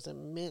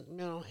wasn't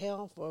mental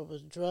health or it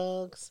was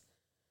drugs,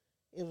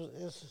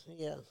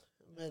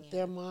 But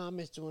their mom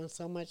is doing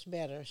so much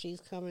better.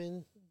 She's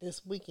coming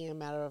this weekend,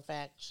 matter of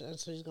fact. So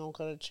she's going to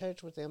go to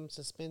church with them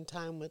to spend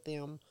time with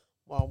them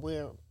while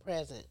we're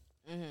present.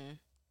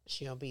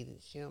 She'll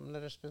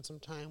let her spend some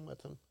time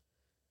with them.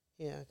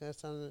 Yeah,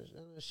 because I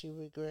know she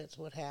regrets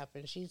what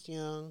happened. She's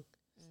young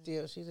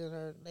still. She's in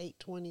her late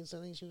 20s.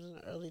 I think she was in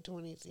her early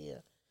 20s,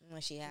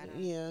 when she had her.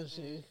 Yeah,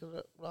 she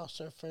lost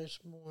her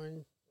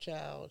firstborn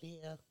child,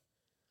 yeah.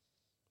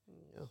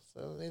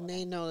 So then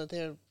they know that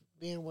they're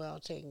being well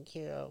taken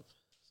care of.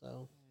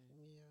 So,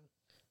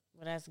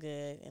 Well, that's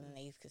good. And then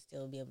they could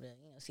still be able to,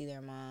 you know, see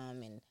their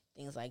mom and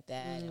things like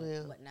that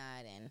and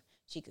whatnot. And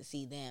she could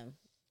see them,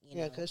 you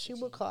know. Yeah, because she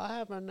would call. I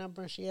have her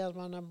number. She has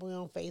my number. We're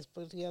on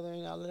Facebook together,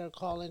 and I let her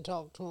call and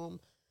talk to him.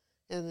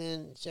 And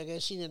then I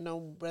guess she didn't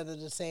know whether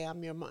to say,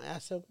 I'm your mom. I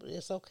said,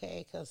 it's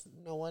okay, because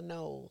no one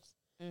knows.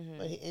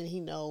 But he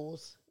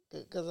knows,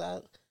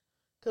 because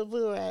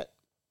we were at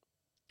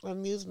an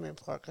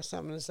amusement park or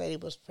something. This lady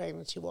was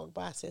pregnant. She walked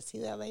by. I said, see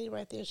that lady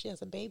right there? She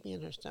has a baby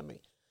in her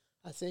stomach.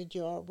 I said,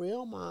 your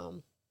real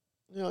mom,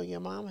 you know, your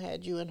mom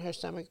had you in her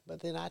stomach,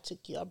 but then I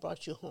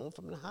brought you home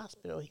from the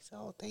hospital. He said,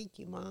 oh, thank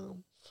you,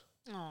 Mom.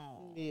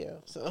 Oh. Yeah,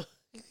 so,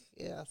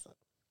 yeah. So.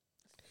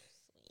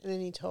 And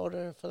then he told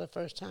her, for the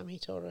first time, he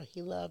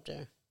loved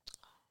her.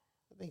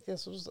 I think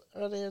this was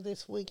earlier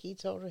this week. He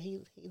told her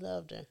he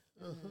loved her.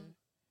 Oh,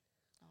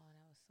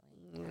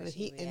 that was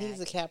sweet. And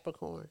he's a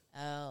Capricorn.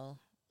 Oh,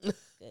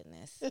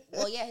 goodness.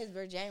 Well, yeah, his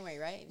birthday January,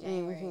 right?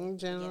 January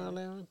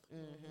 11th.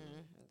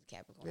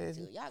 Capricorn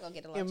too. Y'all gonna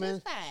get along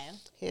just fine.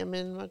 Him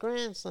and my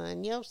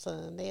grandson, your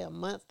son, they are a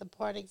month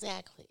apart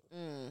exactly.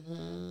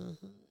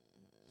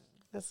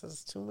 This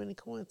is too many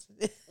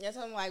coincidences. That's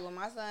what I'm like. When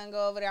my son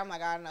go over there, I'm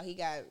like, I don't know. He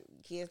got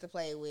kids to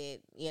play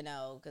with,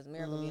 because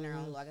Miracle be in her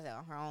own, like I said,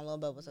 her own little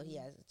bubble, so he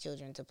has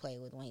children to play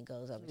with when he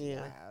goes over to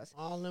the house.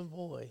 All them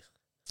boys.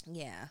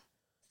 Yeah.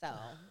 So,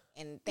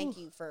 and thank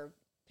you for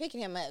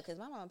picking him up, because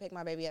my mom picked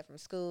my baby up from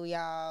school,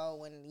 y'all.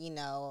 When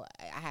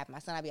I have my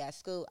son, I be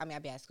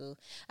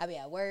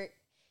at work.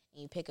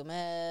 And you pick him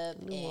up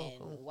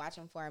watch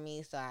him for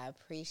me. So I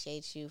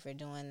appreciate you for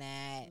doing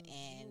that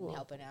and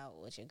helping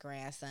out with your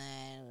grandson.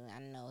 I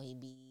know he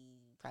be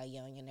probably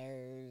get on your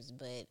nerves,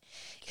 but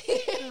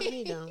no,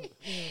 he don't.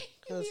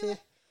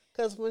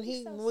 Because when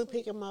we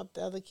pick him up,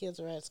 the other kids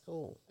are at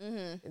school,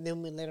 and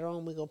then later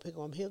on we go pick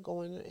him up. He'll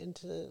go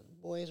into the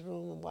boys'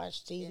 room and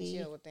watch TV.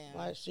 And chill with them.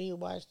 Watch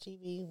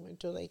TV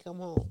until they come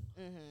home.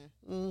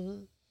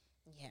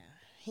 Yeah.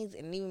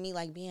 And even me,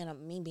 like being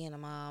a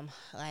mom,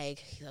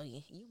 like, so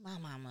you my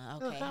mama,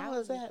 okay? How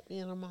was that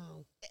being a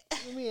mom?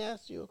 Let me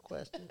ask you a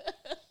question.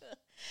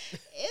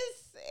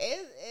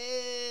 It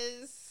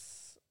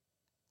is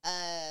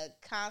a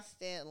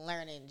constant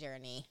learning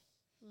journey,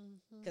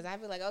 because I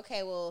feel like,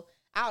 okay, well,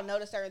 I'll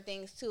notice certain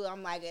things too.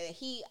 I'm like,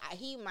 he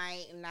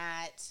might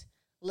not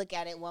look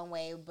at it one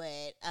way,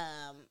 but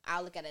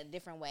I'll look at it a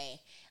different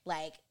way,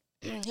 like.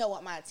 He'll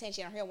want my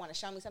attention, or he'll want to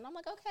show me something. I'm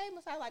like, okay,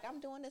 Messiah, like, I'm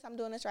doing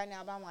this right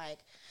now. But I'm like,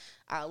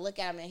 I'll look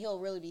at him and he'll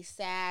really be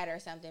sad or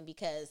something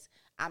because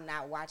I'm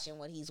not watching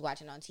what he's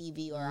watching on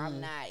TV, or I'm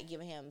not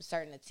giving him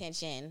certain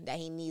attention that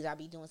he needs. I'll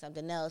be doing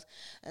something else.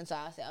 And so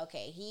I said,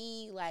 okay,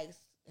 he likes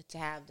to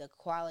have the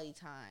quality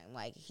time.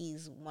 Like,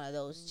 he's one of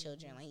those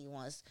children. Like, he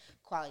wants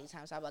quality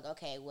time. So I'm like,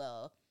 okay,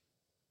 well,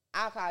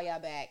 I'll call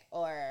y'all back,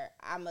 or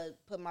I'm going to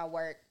put my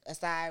work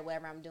aside,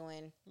 whatever I'm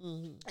doing,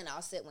 and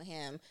I'll sit with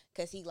him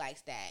because he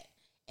likes that.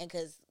 And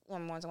because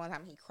one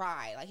time he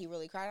cried, like, he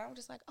really cried. I'm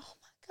just like, oh,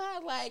 my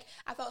God. Like,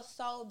 I felt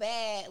so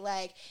bad.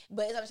 Like,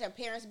 but it's understand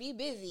parents be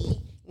busy, so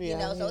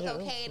it's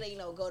okay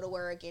to, go to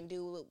work and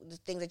do the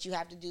things that you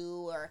have to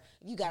do, or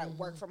you got to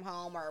work from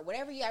home, or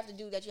whatever you have to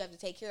do that you have to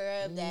take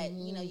care of that,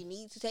 you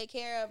need to take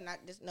care of.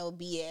 Not just no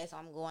BS,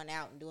 I'm going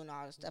out and doing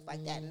all the stuff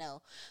like that.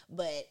 No.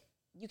 But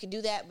you can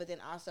do that, but then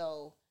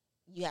also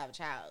you have a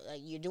child.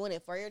 Like, you're doing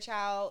it for your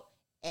child,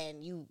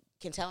 and you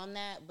can tell them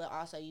that, but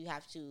also you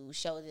have to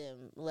show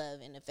them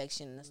love and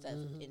affection and stuff,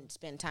 and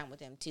spend time with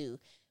them too,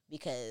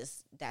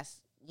 because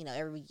that's,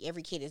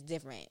 every kid is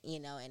different,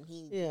 and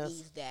he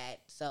needs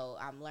that. So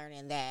I'm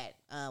learning that.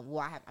 I'm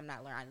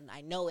not learning.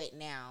 I know it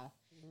now,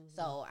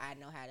 so I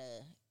know how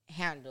to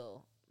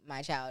handle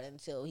my child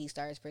until he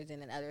starts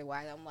presenting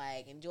otherwise. I'm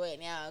like, enjoy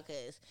it now,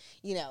 because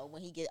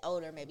when he gets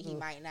older, maybe he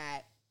might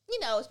not.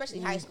 Especially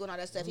high school and all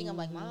that stuff, he gonna be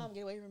like, Mom,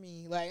 get away from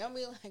me. Like, I'm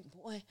be like,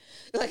 boy,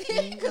 like,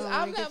 because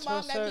I'm that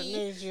mom that be.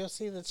 Age, you'll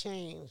see the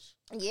change.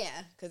 Yeah,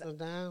 because so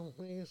now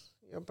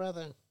your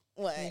brother,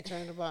 what, he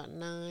turned about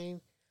 9.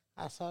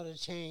 I saw the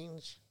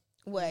change.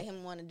 What,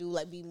 him want to do,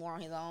 like, be more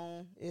on his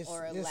own,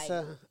 or like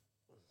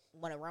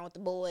want to run with the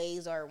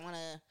boys, or want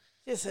to.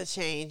 Just a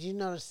change. You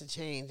notice the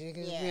change. It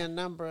can be a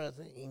number of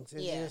things.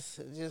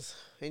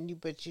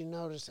 But you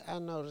noticed. I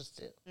noticed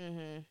it.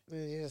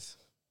 It just.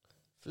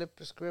 Flip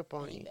the script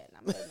on you.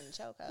 I'm putting in the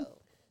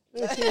chokehold.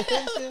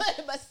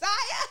 Messiah,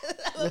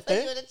 I'm gonna put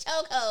you in the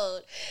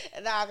chokehold.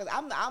 Nah, because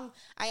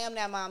I am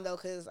that mom though,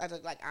 because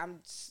I'm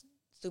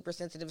super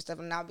sensitive and stuff,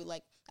 and I'll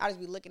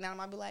just be looking at him.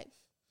 I'll be like,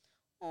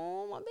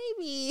 oh, my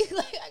baby,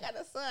 like, I got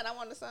a son. I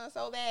want a son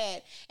so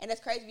bad, and that's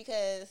crazy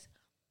because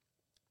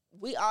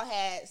we all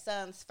had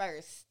sons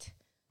first.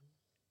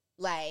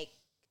 Like,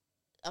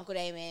 Uncle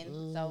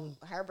Damon, so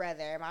her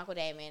brother, my Uncle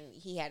Damon,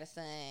 he had a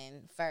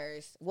son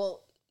first.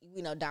 Well,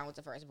 Don was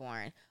the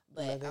firstborn,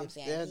 but I'm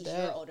saying he's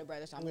your older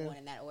brother, so I'm going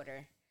in that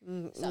order.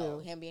 So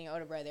him being your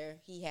older brother,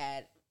 he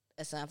had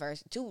a son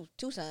first, two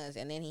sons,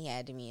 and then he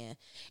had Demia,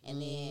 and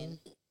then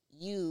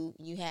you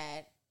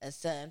had a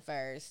son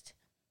first,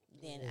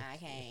 then I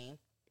came,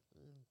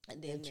 and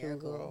then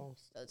Miracle,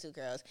 so 2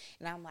 girls,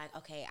 and I'm like,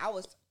 okay, I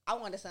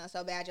wanted a son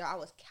so bad, y'all. I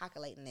was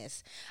calculating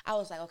this. I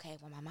was like, okay,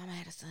 well, my mama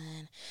had a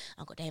son.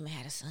 Uncle Damon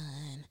had a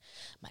son.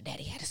 My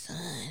daddy had a son.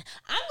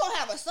 I'm going to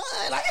have a son.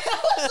 Like,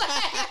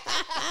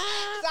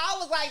 I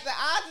was like, the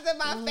odds is in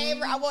my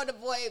favor. I want the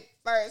boy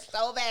first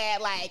so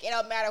bad. Like, it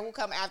don't matter who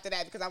come after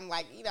that, because I'm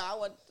like, I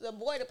want the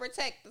boy to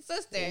protect the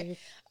sister.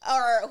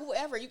 Or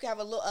whoever. You can have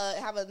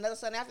another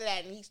son after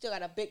that, and he still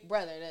got a big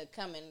brother to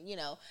come and,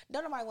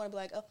 don't nobody want to be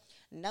like, oh,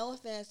 no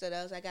offense to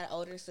those. I got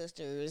older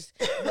sisters.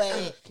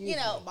 But,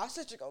 my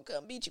sister going to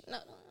come beat you. No,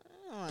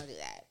 I don't want to do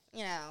that.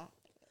 Yeah,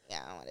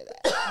 I don't want to do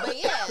that. But,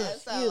 yeah,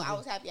 so I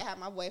was happy I had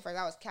my boy first.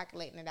 I was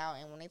calculating it out,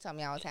 and when they told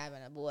me I was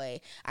having a boy,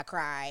 I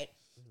cried.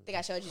 I think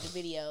I showed you the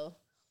video.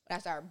 When I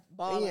started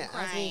bawling,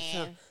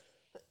 crying.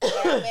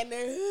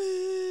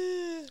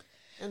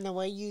 And the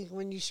way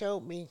when you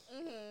showed me,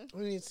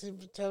 when you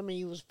told me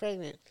you was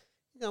pregnant,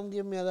 you gonna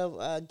give me a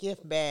little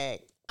gift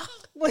bag. I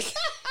forgot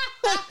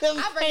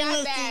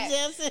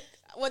that.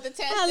 With the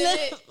test in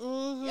it.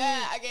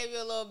 Yeah, I gave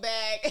you a little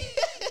bag.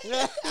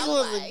 That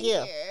was a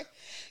gift. Here,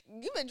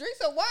 you been drink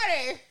some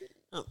water.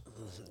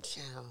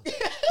 Child.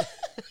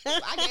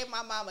 I gave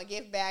my mom a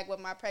gift bag with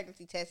my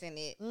pregnancy test in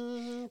it.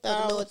 Mm-hmm. Put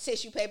the little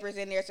tissue papers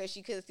in there so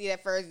she couldn't see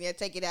that first, and then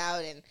take it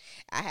out. And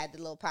I had the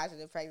little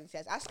positive pregnancy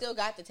test. I still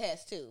got the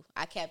test too.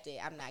 I kept it.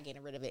 I'm not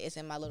getting rid of it. It's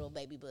in my little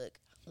baby book.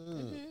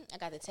 I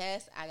got the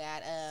test. I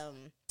got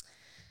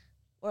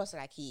what else did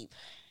I keep?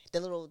 The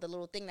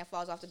little thing that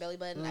falls off the belly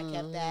button. I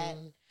kept that.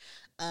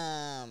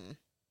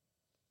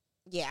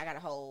 Yeah, I got a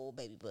whole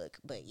baby book.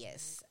 But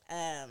yes,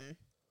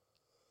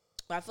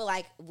 but I feel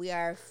like we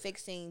are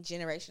fixing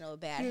generational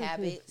bad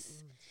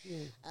habits.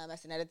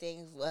 That's another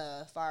thing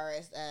as far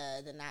as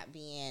the not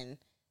being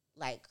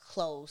like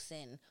close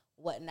and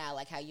whatnot,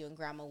 like how you and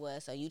grandma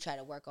was. So you try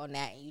to work on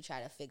that and you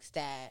try to fix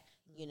that,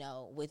 you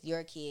know, with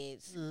your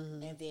kids.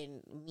 And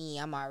then me,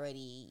 I'm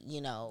already,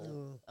 you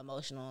know,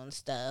 emotional and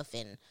stuff,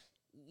 and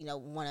you know,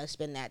 want to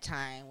spend that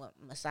time with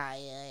Messiah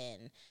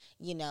and,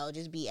 you know,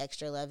 just be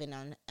extra loving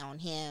on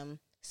him.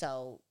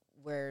 So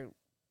we're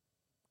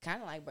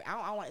kind of like,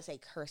 I don't want to say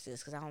curses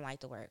because I don't like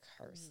the word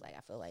curse. Like,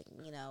 I feel like,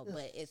 you know,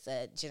 but it's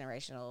a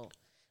generational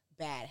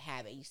bad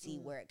habit. You see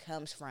where it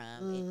comes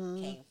from.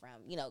 It came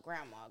from, you know,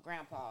 grandma,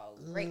 grandpa,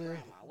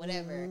 great-grandma,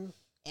 whatever.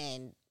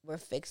 And we're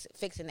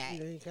fixing that.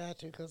 Yeah, you got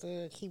to, because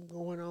they keep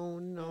going on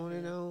and on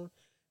and on.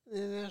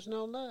 And there's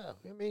no love.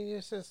 I mean,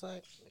 it's just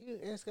like,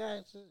 it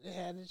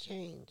had to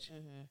change.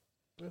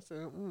 I said,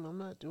 I'm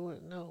not doing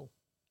it, no.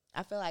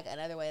 I feel like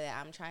another way that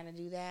I'm trying to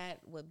do that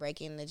with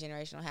breaking the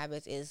generational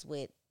habits is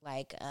with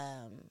like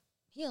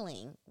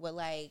healing, with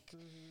like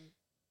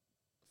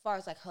as far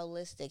as like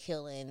holistic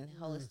healing,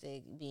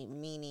 holistic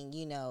meaning,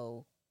 you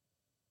know,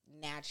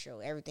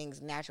 natural.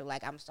 Everything's natural.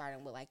 Like I'm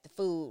starting with like the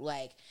food,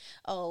 like,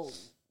 oh,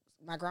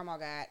 my grandma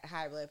got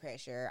high blood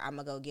pressure. I'm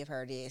gonna go give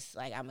her this.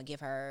 Like I'm gonna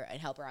give her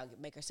and help her out,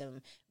 make her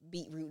some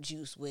beetroot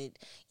juice with,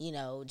 you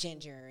know,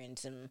 ginger and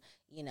some,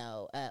 you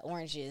know,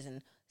 oranges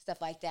and stuff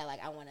like that.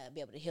 Like I want to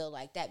be able to heal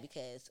like that,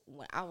 because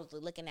when I was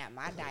looking at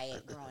my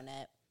diet growing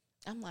up,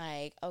 I'm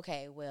like,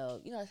 okay, well,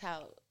 you know, that's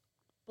how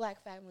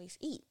Black families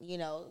eat. You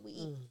know, we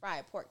eat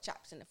fried pork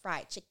chops and the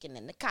fried chicken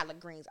and the collard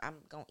greens. I'm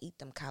gonna eat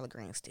them collard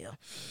greens still.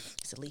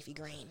 It's a leafy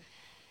green,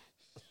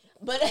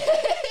 but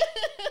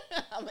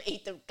I'm gonna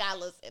eat them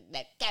collards and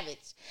that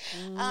cabbage.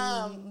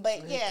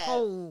 But yeah,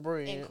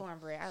 cornbread and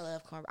cornbread. I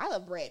love cornbread. I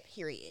love bread.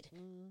 Period.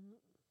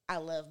 I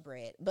love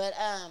bread, but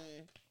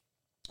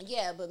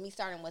yeah, but me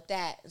starting with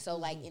that, so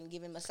like, and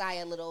giving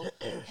Messiah little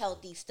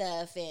healthy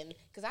stuff, and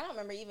because I don't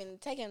remember even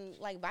taking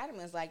like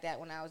vitamins like that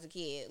when I was a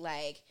kid.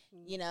 Like,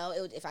 you know,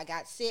 if I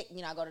got sick,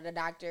 you know, I go to the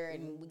doctor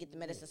and we get the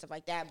medicine, stuff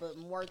like that. But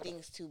more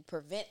things to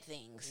prevent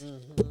things.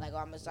 Like, oh,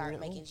 I'm gonna start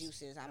making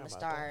juices. I'm gonna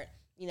start,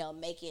 you know,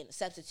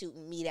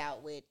 substituting meat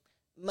out with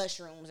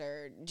mushrooms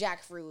or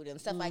jackfruit and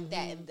stuff like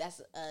that. And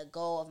that's a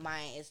goal of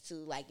mine, is to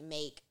like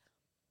make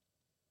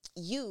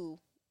you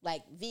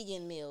like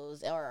vegan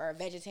meals or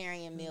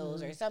vegetarian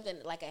meals or something,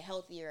 like a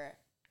healthier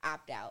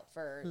opt out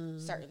for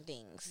certain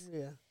things.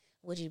 Yeah.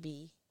 Would you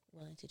be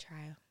willing to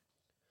try?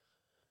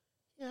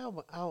 Yeah,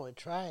 I would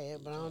try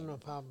it, but I don't know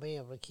if I'll be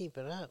able to keep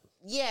it up.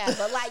 Yeah,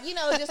 but like, you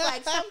know, just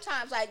like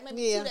sometimes, like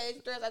maybe 2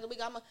 days, 3 days out of the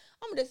week, I'm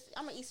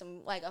gonna eat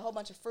some, like a whole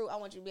bunch of fruit. I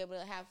want you to be able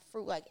to have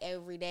fruit like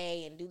every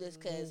day and do this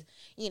because,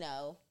 you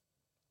know,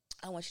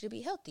 I want you to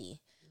be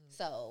healthy.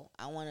 So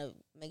I want to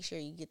make sure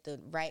you get the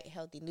right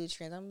healthy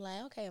nutrients. I'm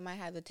like, okay, I might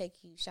have to take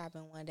you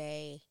shopping one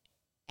day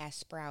at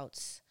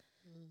Sprouts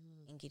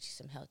and get you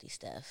some healthy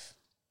stuff.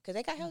 Because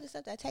they got healthy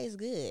stuff that tastes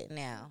good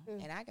now.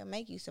 And I can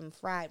make you some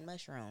fried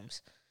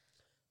mushrooms.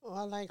 Oh,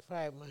 I like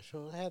fried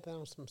mushrooms. I had that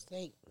on some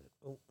steak.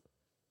 Oh.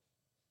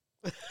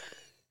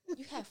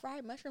 You have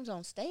fried mushrooms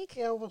on steak?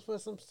 Yeah, it was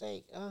with some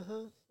steak. I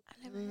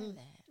never had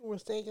that.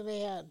 With steak, and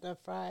they had the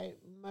fried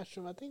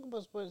mushroom. I think it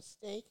was with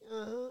steak.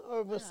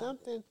 Or with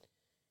something.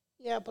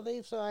 Yeah, I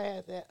believe so. I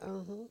had that.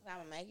 I'm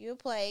gonna make you a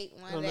plate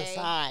one on day. the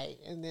side,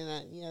 and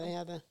then they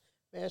had the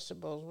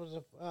vegetables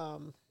with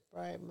the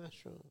fried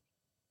mushroom.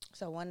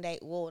 So one day,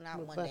 well, not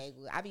one day.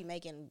 I be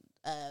making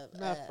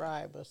not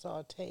fried, but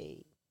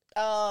sautéed.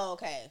 Oh,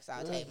 okay,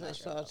 sautéed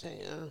mushrooms.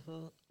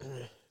 Sautéed.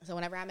 So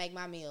whenever I make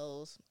my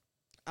meals,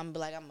 I'm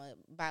like, I'm gonna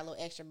buy a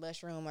little extra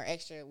mushroom or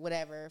extra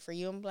whatever for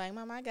you. I'm like,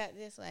 Mom, I got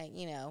this, like,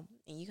 you know,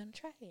 and you gonna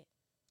try it.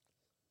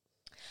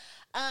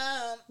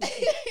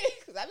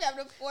 Cause I be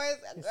having to force,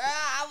 girl,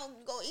 I'm gonna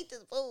go eat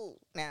this food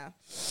now.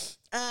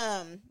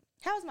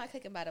 How was my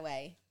cooking, by the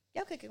way?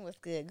 Your cooking was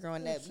good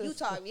growing up. You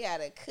taught me how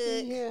to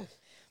cook. Yeah.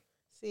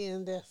 See,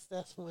 and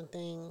that's one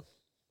thing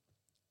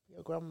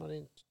your grandma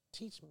didn't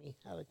teach me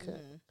how to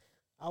cook.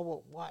 I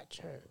would watch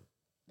her.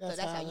 That's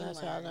how I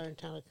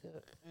learned how to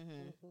cook.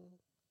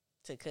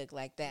 To cook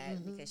like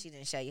that, because she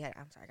didn't show you how to,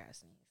 I'm sorry, I gotta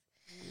sneeze.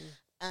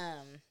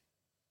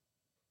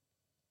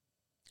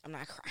 I'm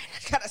not crying.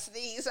 I gotta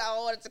sneeze. So I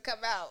don't want it to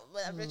come out,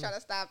 but I'm just trying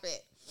to stop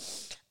it.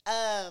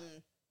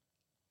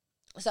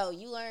 So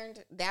you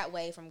learned that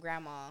way from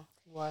grandma.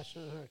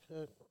 Watching her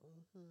cook.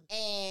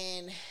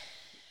 And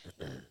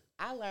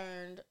I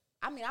learned,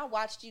 I mean, I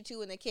watched you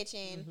too in the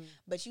kitchen,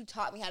 but you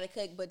taught me how to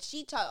cook. But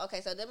she taught, okay,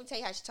 so let me tell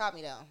you how she taught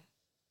me, though.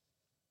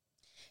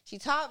 She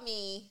taught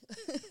me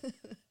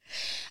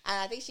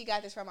I think she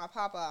got this from my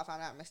papa, if I'm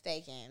not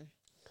mistaken.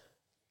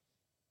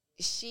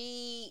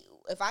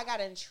 If I got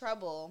in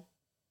trouble,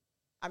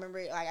 I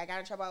remember, like, I got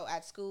in trouble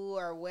at school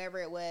or wherever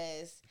it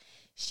was,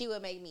 she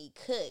would make me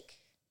cook.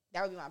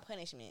 That would be my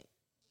punishment.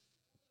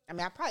 I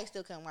mean, I probably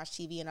still couldn't watch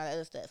TV and all that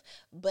other stuff,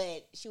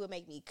 but she would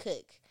make me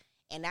cook.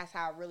 And that's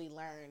how I really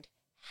learned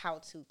how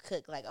to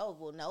cook. Like, oh,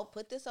 well, no,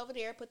 put this over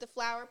there, put the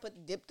flour,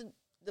 dip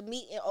the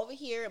meat over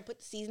here and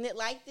season it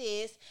like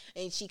this.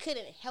 And she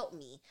couldn't help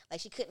me.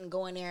 Like, she couldn't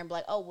go in there and be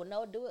like, oh, well,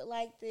 no, do it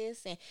like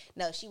this. And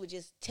no, she would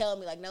just tell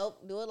me, like, nope,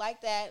 do it like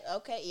that.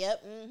 Okay,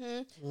 yep,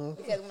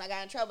 Because when I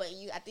got in trouble,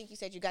 I think you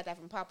said you got that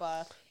from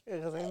Papa. Yeah,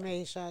 because they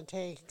made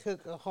Shantae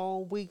cook a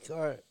whole week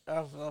or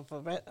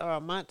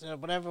a month or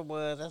whatever it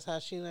was. That's how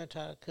she learned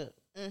how to cook.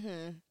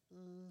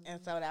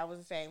 And so that was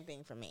the same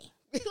thing for me.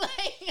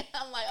 Like,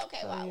 I'm like, okay,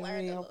 well, I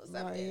learned a little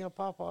something. Your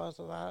papa was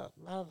a lot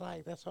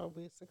like, that's why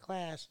we used to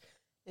clash.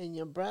 And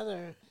your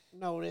brother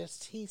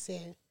noticed, he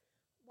said,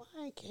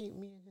 why can't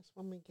me and this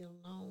woman get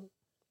along?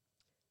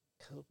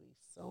 Because we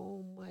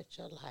so much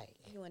alike.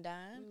 You and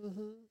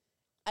Don?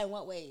 In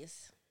what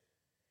ways?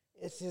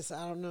 It's just,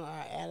 I don't know,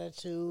 our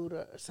attitude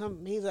or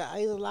something. He's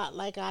a lot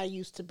like I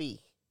used to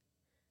be.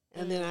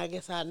 And then I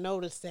guess I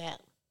noticed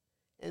that.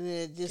 And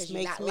then it just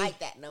makes me not like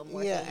that no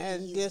more.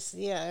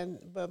 Yeah,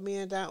 but me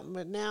and Don,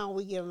 but now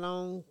we get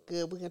along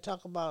good. We can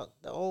talk about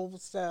the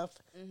old stuff,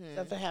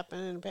 stuff that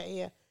happened in the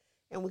past,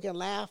 and we can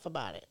laugh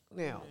about it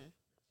now.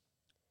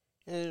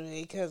 And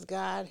because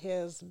God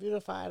has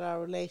beautified our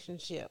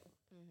relationship.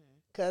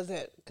 Because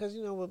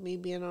with me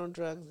being on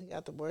drugs, he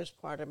got the worst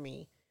part of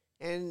me,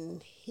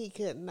 and he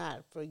could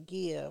not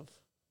forgive.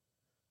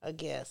 I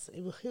guess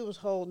he was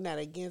holding that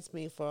against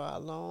me for a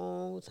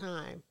long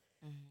time.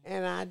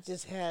 And I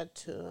just had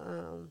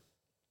to,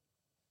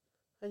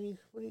 what do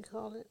you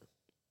call it?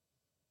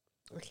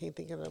 I can't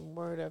think of the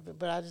word of it,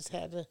 but I just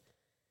had to.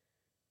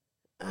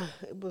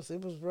 It was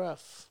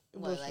rough.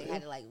 Had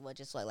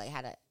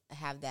to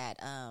have that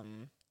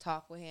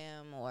talk with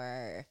him,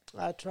 or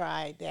I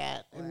tried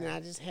that, and then I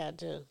just had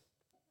to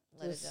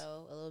let it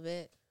go a little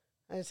bit.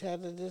 I just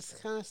had to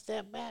just kind of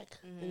step back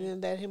and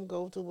then let him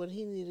go through what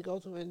he needed to go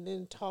through, and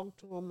then talk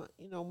to him,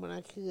 when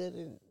I could,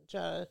 and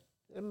try to.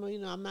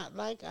 I'm not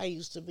like I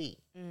used to be.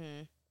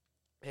 And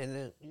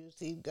you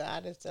see,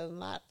 God has done a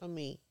lot for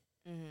me.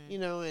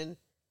 And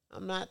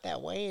I'm not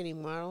that way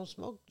anymore. I don't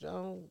smoke. I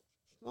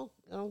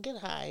don't get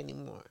high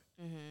anymore.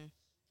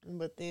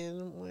 But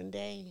then one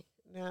day,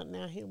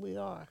 now here we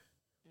are.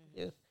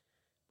 Just,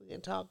 we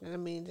can talk,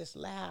 and just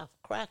laugh,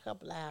 crack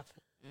up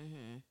laughing.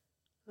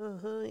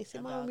 He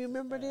said, Mom, you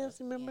remember this?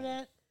 Remember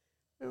that?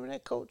 Remember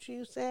that coach you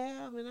used to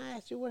have? And I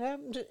asked you what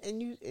happened to,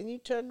 and you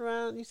turned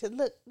around. You said,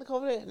 look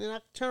over there. And then I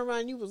turned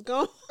around, and you was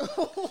gone.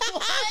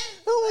 Oh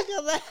my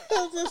God, that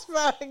was this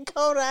fucking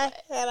coat I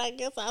had. I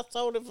guess I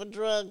sold it for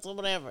drugs or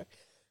whatever.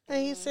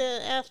 And he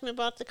said, asked me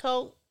about the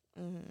coat.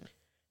 And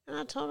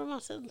I told him, I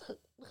said, look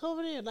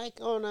over there,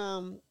 like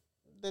on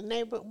the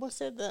neighbor.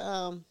 What's it?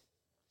 The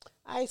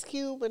Ice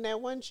Cube in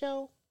that one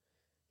show.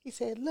 He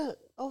said, look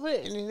over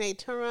there, and then they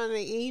turn around and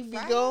he be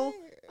gone.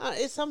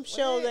 It's some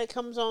show that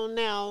comes on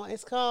now.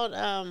 It's called,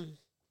 I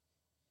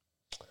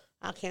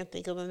can't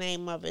think of the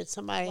name of it.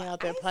 Somebody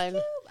out there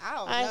playing. I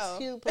don't know. Ice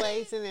Cube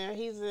plays in there.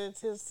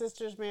 His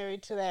sister's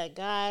married to that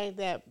guy,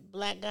 that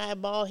black guy,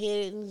 bald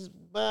headed and he's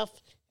buff,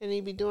 and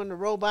he be doing the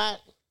robot.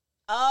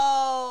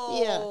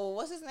 Oh, yeah.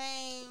 What's his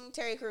name?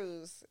 Terry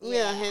Crews.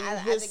 Yeah, and I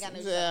think I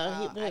knew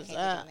his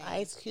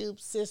Ice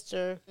Cube's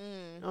sister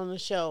on the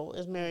show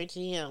is married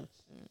to him.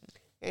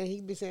 And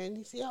he'd be saying,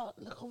 he said, oh,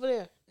 look over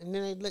there. And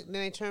then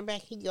they turn back,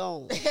 he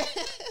gone.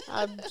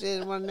 I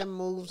did one of them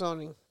moves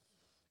on him.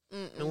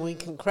 And we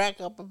can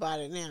crack up about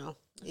it now.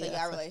 So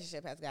our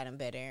relationship has gotten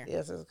better.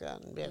 Yes, it's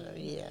gotten better,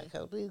 yeah.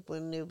 Because we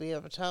wouldn't be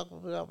able to talk,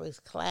 but we'd always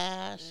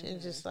clash. And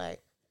just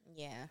like...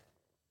 Yeah.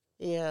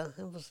 Yeah,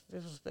 it was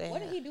bad.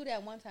 What did he do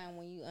that one time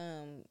when you,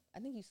 I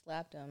think you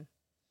slapped him?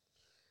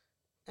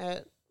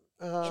 At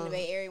in the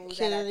Bay Area? When we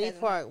Kennedy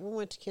Park. We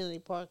went to Kennedy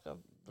Park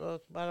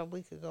about a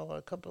week ago or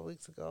a couple of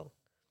weeks ago.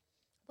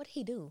 What did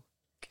he do?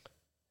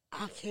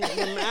 I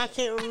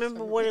can't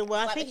remember what it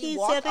was. I think he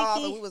said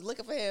we was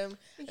looking for him.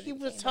 He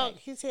was talking.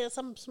 He said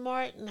something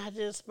smart, and I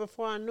just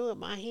before I knew it,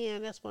 my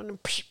hand. That's when you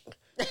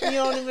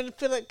don't even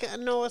feel it.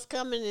 Know it's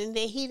coming, and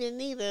he didn't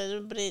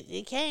either. But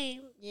it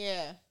came.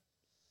 Yeah.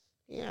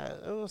 Yeah,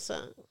 it was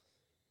something.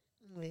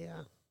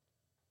 Yeah.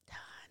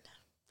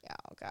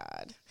 Oh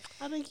God.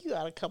 I think you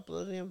got a couple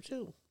of them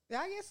too. Did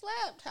I get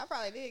slapped? I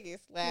probably did get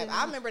slapped. Yeah.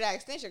 I remember that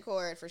extension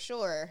cord for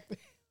sure.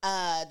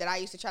 That I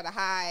used to try to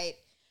hide.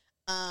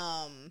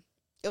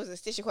 It was a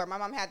extension cord. My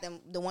mom had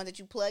the one that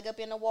you plug up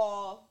in the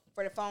wall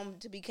for the phone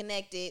to be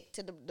connected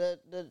to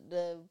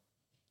the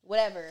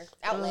whatever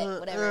outlet,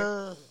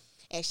 whatever.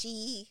 And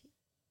she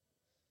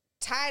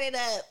tied it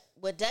up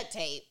with duct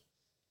tape.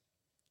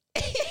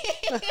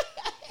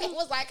 It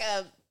was like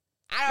I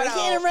don't know. They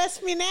can't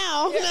arrest me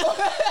now.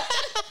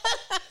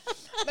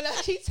 But no,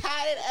 she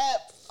tied it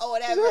up or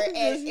whatever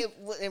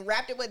and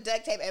wrapped it with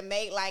duct tape and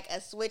made like a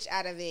switch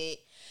out of it.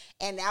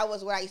 And that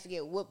was what I used to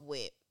get whooped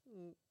with.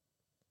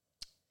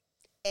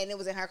 And it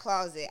was in her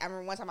closet. I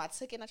remember one time I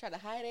took it and I tried to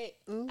hide it.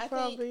 I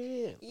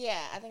Probably think,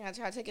 yeah, I think I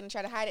tried to take it and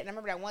try to hide it. And I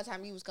remember that one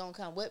time you was gonna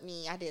come with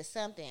me. I did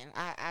something.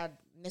 I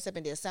messed up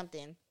and did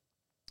something.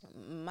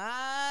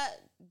 My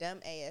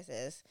dumb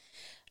ass.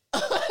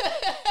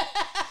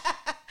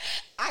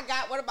 I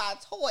got one of my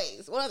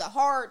toys, one of the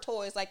hard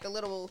toys, like the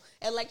little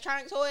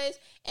electronic toys,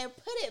 and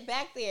put it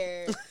back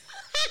there so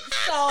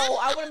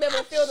I wouldn't be able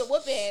to feel the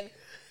whooping.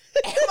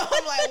 And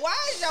I'm like, why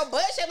is your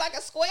butt shaped like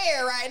a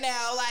square right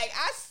now? Like,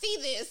 I see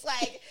this.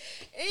 Like,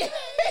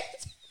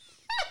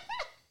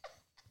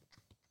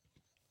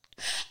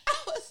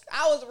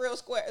 I was real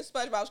square,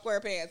 SpongeBob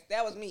SquarePants.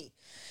 That was me.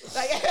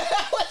 Like,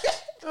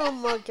 oh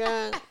my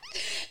God.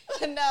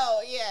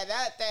 No, yeah,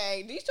 that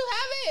thing. Do you still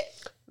have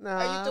it? No,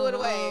 or you threw it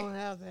away? I don't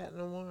have that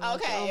no more.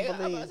 Okay, I I'm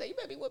don't about to say you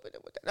better be whooping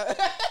it with that.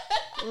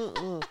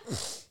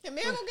 And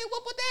Mary gonna get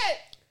whooped with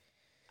that.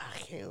 I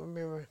can't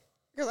remember.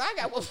 Cause I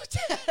got whooped with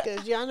that.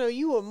 Because y'all know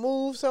you would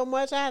move so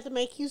much, I have to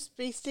make you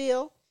be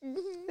still.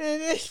 Mm-hmm.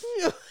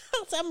 And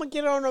I'm gonna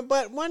get on her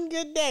butt one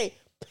good day.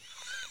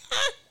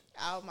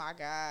 Oh my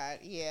God,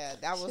 yeah,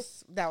 that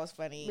was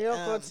funny.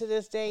 Miracle to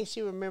this day,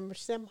 she remembers.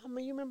 She said, "Mama,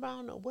 you remember? I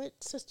don't know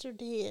what sister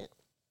did,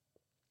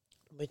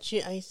 but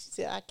she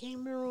said I came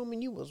in the room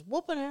and you was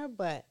whooping her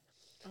butt."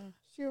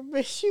 She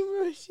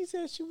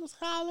said she was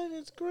hollering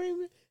and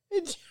screaming.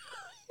 And she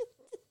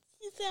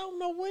said, "I don't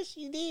know what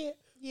she did."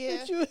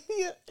 Yeah,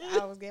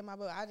 I was getting my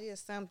butt. I did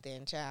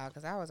something, child,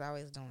 because I was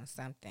always doing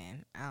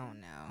something. I don't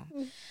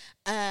know.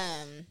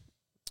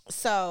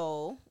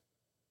 So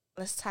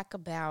let's talk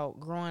about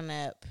growing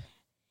up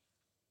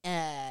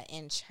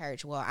in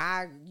church. Well,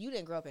 you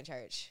didn't grow up in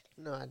church.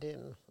 No, I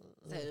didn't.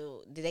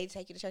 So did they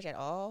take you to church at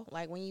all?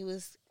 Like when you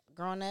was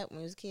growing up,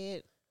 when you was a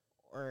kid,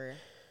 or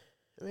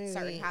Maybe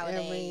certain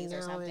holidays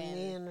or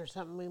something? Or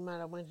something. We might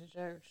have went to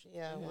church.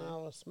 Yeah, when I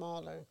was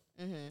smaller.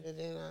 Mm-hmm. And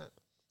then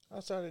I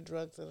started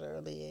drugs at an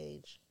early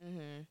age.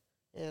 Mm-hmm.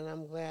 And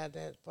I'm glad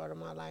that part of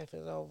my life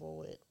is over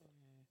with.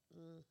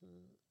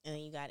 Mm-hmm. And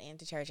then you got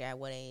into church at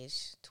what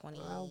age? 20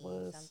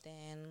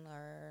 something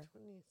or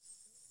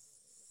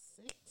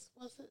 26?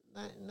 Was it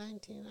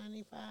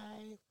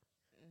 1995?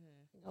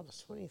 I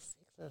was 26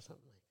 or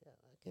something like that.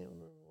 I can't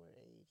remember what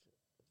age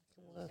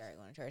it was. Started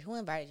going to church. Who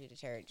invited you to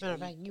church? Matter of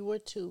fact, you were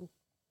 2.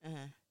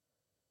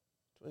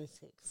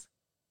 26.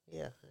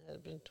 Yeah, I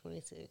had been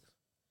 26.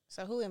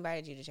 So who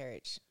invited you to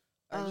church?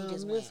 Or you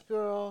just this went?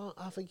 girl,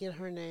 I forget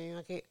her name.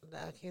 I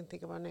can't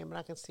think of her name, but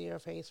I can see her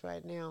face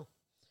right now.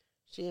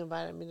 She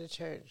invited me to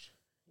church.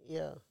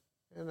 Yeah,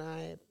 and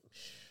I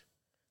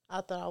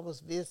thought I was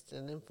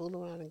visiting and fooled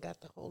around and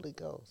got the Holy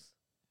Ghost.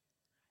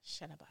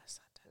 Shut up,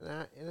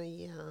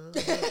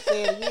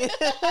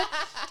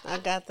 I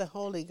got the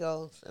Holy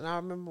Ghost, and I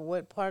remember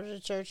what part of the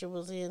church it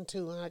was in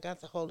too, and I got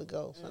the Holy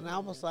Ghost, and I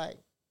was like,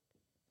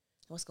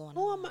 "What's going on?"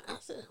 Who am I? I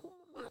said, "Who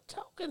am I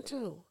talking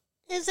to?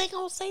 Is they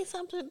gonna say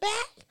something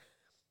back?"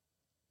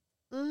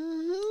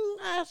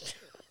 I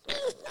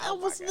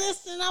was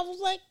listening. I was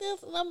like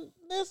this, and I'm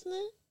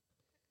listening.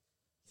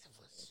 I said,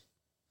 what am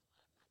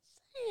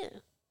I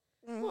saying?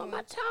 Who am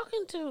I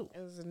talking to?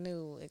 It was a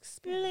new You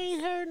experience.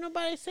 ain't heard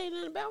nobody say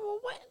nothing about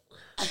what?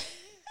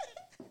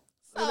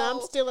 And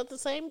I'm still at the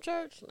same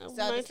church. So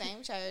the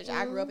same church.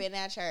 I grew up in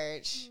that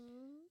church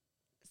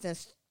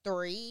since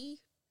 3.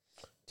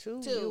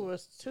 2. You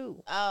was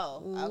 2.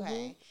 Oh,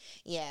 okay.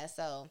 Yeah,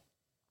 so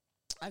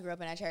I grew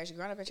up in that church.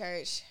 Growing up in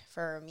church,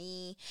 for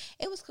me,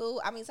 it was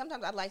cool. I mean,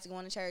 sometimes I'd like to go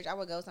into church. I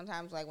would go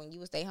sometimes, like, when you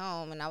would stay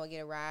home, and I would get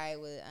a ride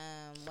with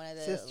one of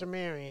the... Sister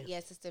Marion. Yeah,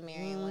 Sister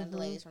Marion, one of the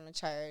ladies from the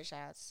church. Shout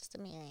out to Sister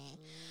Marion.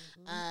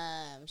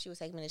 She would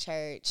take me to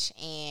church,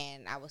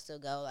 and I would still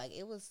go. Like,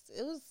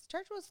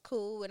 church was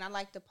cool, and I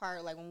liked the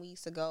part, like, when we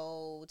used to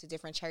go to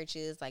different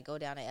churches, like, go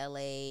down to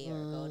L.A.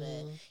 or go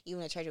to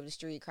even a church up the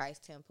street,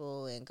 Christ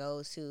Temple, and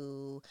go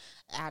to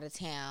out of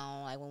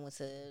town, like, when we went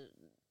to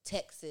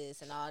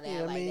Texas and all that.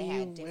 Yeah, like, they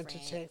had you went different...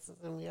 to Texas,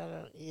 and we got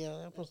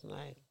that was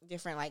nice.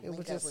 Different, like, it was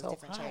link up just with so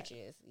different hot.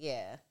 churches.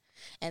 Yeah.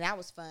 And that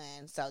was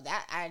fun. So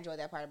that I enjoyed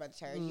that part about the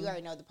church. You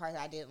already know the part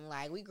that I didn't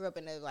like. We grew up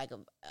in I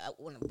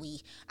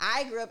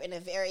grew up in a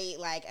very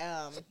like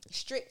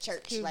strict church.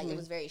 Excuse like me. It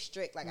was very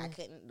strict. Like I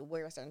couldn't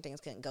wear certain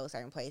things, couldn't go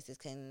certain places,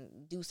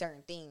 couldn't do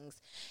certain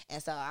things.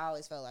 And so I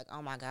always felt like,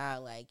 oh my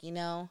God, like, you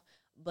know.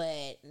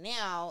 But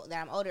now that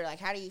I'm older, like,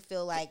 how do you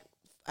feel like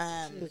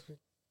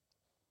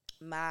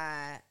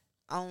my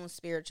own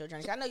spiritual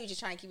journey? 'Cause I know you're just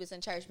trying to keep us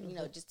in church, you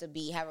know, just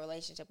to have a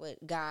relationship with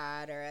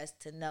God, or us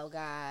to know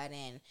God,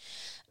 and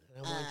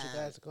I want you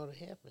guys to go to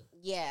heaven.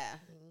 yeah,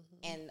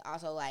 and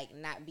also like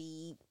not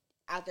be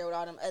out there with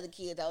all them other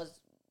kids that was,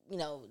 you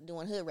know,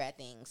 doing hood rat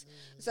things.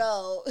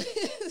 So,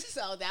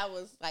 so that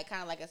was like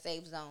kind of like a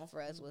safe zone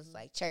for us, was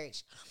like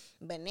church.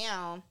 But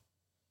now,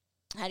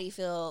 how do you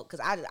feel? Because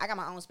I got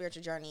my own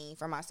spiritual journey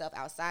for myself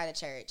outside of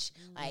church.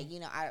 Like,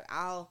 you know,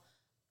 I'll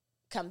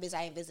come visit.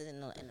 I ain't visiting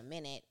in a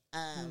minute.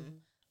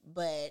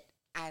 But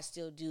I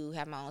still do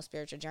have my own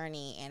spiritual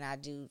journey, and I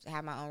do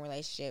have my own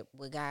relationship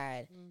with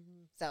God.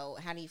 So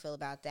how do you feel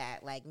about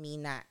that? Like me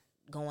not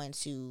going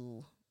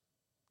to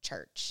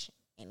church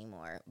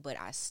anymore, but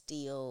I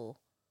still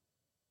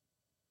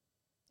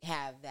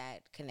have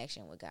that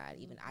connection with God.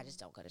 Even I just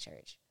don't go to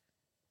church.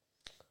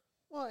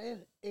 Well,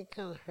 it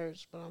kind of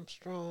hurts, but I'm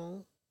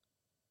strong,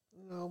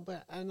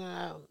 But I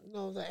know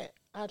that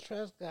I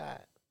trust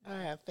God.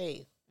 I have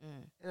faith,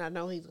 and I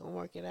know He's gonna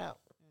work it out.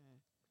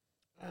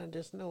 I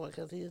just know it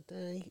because He's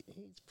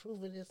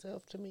proven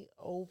Himself to me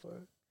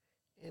over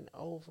and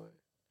over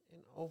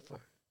and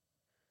over.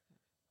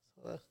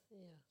 So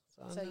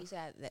yeah. So you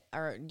said that,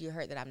 or you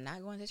heard that I'm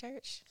not going to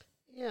church?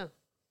 Yeah.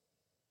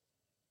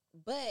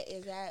 But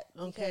is that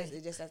because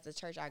it's just that's the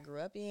church I grew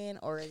up in,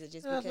 or is it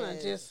just No, because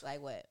it's not just,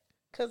 like what?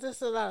 Because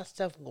there's a lot of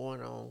stuff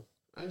going on.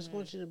 I just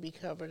want you to be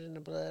covered in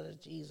the blood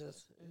of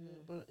Jesus.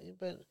 But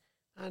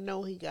I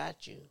know He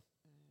got you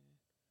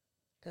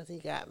because He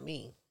got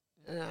me.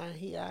 And I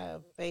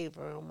have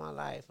favor on my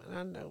life. And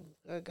I know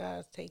that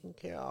God's taking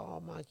care of all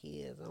my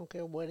kids. I don't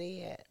care where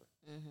they at.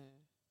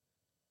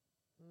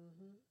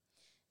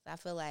 So I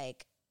feel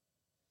like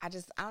I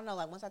don't know,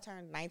 like once I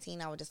turned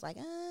 19, I was just like,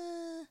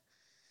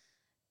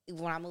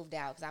 when I moved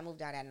out, because I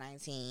moved out at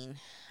 19.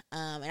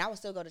 And I would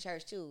still go to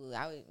church too.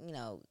 I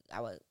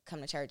would come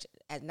to church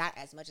not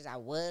as much as I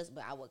was,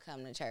 but I would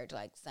come to church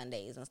like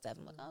Sundays and stuff.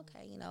 I'm like,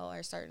 okay,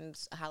 or certain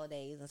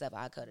holidays and stuff,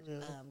 I could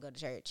go to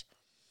church.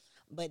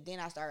 But then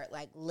I started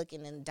like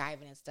looking and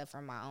diving and stuff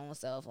for my own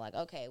self. Like,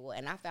 okay, well,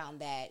 and I found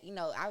that,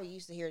 I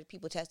used to hear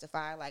people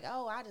testify like,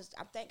 oh, I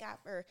thank God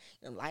for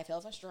life,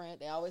 health, and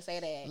strength. They always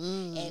say that.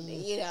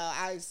 And,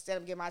 I instead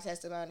of giving my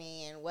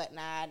testimony and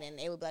whatnot, and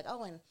they would be like,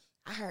 oh, and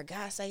I heard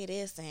God say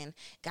this, and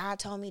God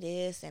told me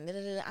this, and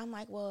da-da-da. I'm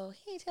like, well,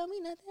 He ain't tell me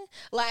nothing.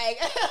 Like,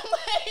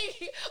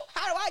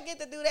 how do I get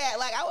to do that?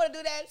 Like, I want to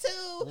do that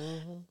too.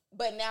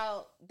 But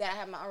now that I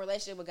have my own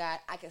relationship with God,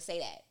 I can say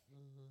that.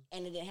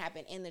 And it didn't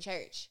happen in the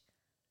church.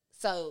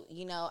 So,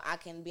 I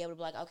can be able to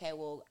be like, okay,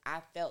 well,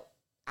 I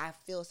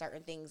feel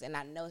certain things, and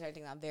I know certain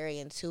things. I'm very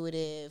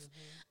intuitive.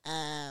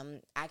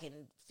 I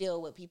can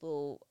feel what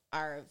people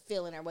are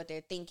feeling or what they're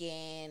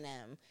thinking,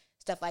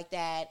 stuff like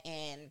that.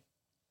 And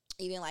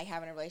even like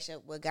having a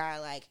relationship with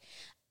God, like,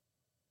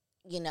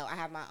 I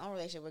have my own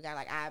relationship with God.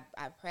 Like I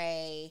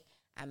pray,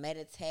 I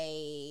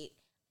meditate.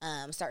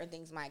 Certain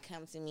things might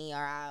come to me,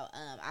 or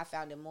I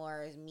found it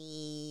more as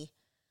me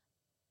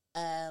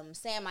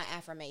saying my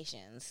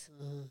affirmations.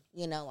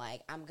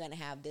 Like I'm gonna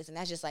have this, and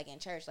that's just like in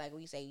church, like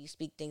we say you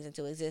speak things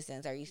into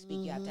existence, or you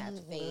speak, you have to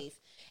have faith.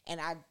 And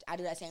I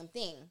do that same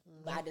thing,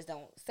 but I just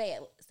don't say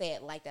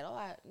it like that. Oh,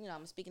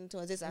 I'm speaking into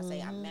existence. I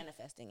say I'm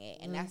manifesting it,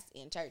 and that's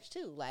in church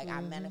too. Like I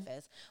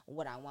manifest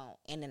what I want,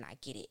 and then I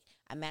get it.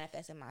 I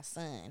manifest in my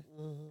son.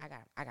 I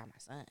got my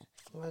son.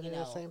 Well,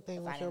 the same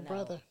thing with your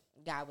brother.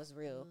 God was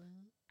real.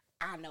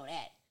 I know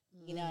that.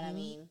 You know what I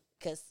mean?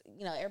 Because,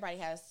 everybody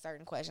has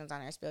certain questions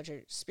on their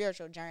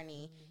spiritual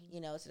journey,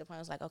 to the point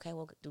it's like, okay,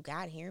 well, do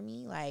God hear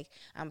me? Like,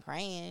 I'm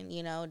praying,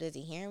 does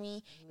He hear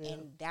me? Yeah.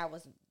 And that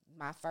was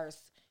my first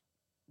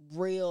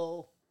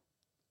real,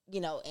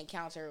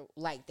 encounter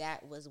like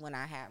that was when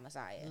I had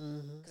Messiah.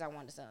 Because I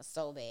wanted a son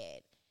so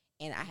bad.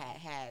 And I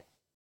had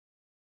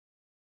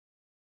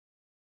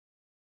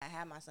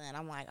my son.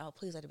 I'm like, oh,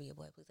 please let it be a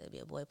boy. Please let it be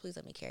a boy. Please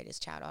let me carry this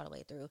child all the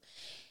way through.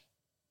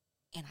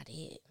 And I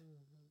did.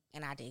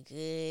 And I did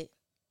good.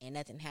 And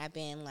nothing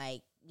happened.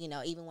 Like,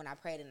 even when I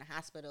prayed in the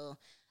hospital,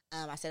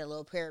 I said a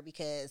little prayer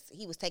because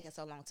he was taking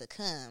so long to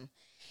come.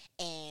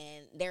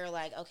 And they were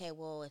like, okay,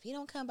 well, if he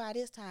don't come by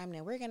this time,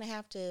 then we're going to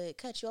have to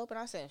cut you open.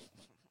 I said,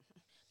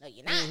 no,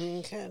 you're not. You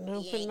ain't cutting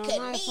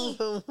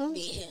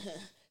me.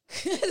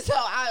 So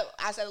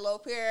I said a little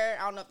prayer.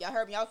 I don't know if y'all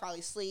heard me. I was probably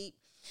asleep.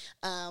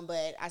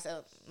 But I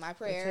said my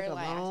prayer. It took a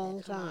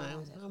long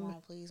time. Come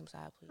on, please. I'm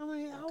sorry, please. How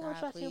many hours?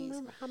 I can't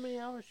remember how many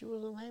hours you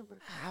was in labor.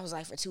 I was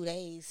like for 2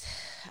 days.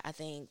 I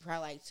think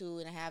probably like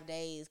 2.5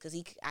 days because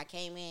I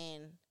came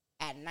in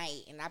at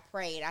night and I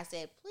prayed. I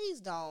said,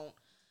 please don't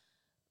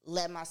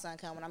let my son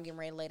come when I'm getting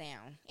ready to lay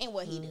down. And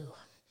what he do?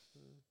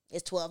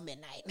 It's 12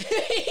 midnight.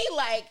 He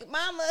like,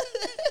 Mama.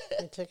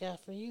 He took out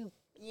for you.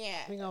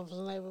 Yeah. I think I was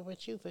in labor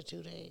with you for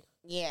 2 days.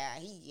 Yeah,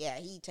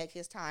 he took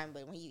his time,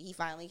 but when he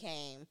finally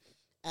came,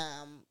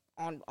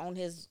 on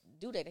his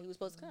due date that he was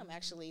supposed to come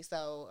actually.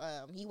 So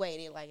he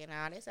waited like an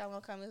hour. They said I'm gonna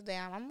come this day.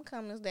 I'm gonna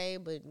come this day,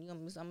 but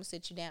I'm gonna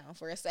sit you down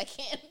for a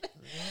second.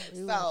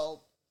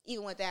 So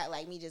even with that,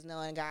 like me just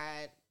knowing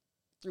God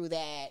through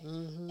that,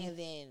 and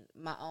then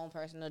my own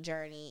personal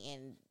journey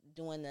and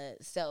doing the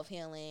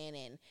self-healing,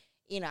 and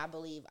I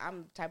believe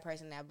I'm the type of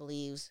person that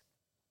believes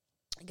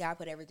God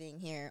put everything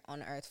here on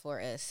the earth for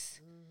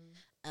us.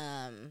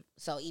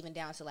 So even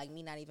down to like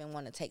me not even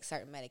want to take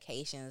certain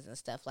medications and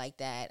stuff like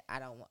that. I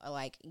don't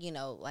like,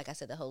 like I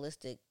said, the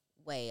holistic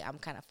way, I'm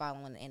kind of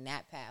following in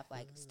that path.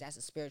 Like that's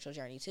a spiritual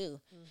journey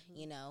too,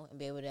 and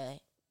be able to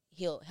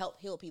help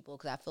heal people.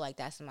 Cause I feel like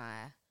that's my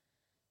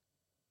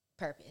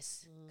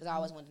purpose. Cause I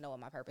always wanted to know what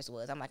my purpose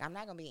was. I'm like, I'm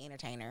not going to be an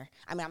entertainer.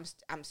 I mean,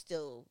 I'm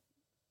still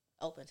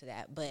open to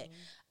that, but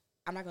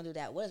I'm not going to do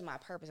that. What is my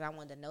purpose? And I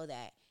wanted to know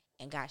that.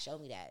 And God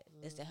showed me that.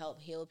 It's to help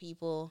heal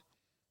people,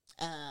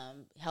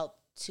 help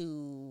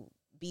to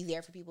be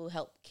there for people,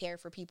 help care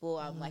for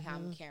people. Like how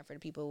I'm caring for the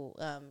people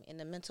in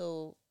the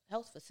mental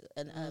health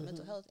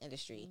mental health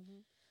industry.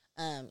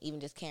 Even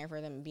just caring for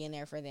them, being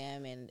there for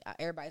them, and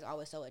everybody's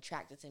always so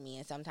attracted to me,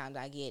 and sometimes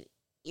I get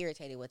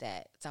irritated with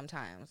that.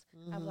 Sometimes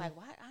I'm like,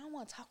 "Why? I don't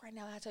want to talk right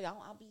now." I tell you,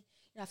 I'll be,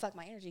 I feel like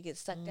my energy gets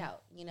sucked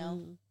out,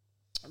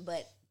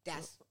 But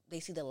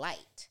they see the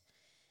light.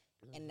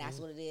 And that's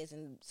what it is.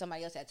 And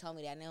somebody else had told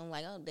me that, and I'm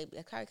like, oh,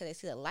 that's probably because they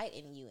see the light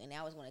in you, and they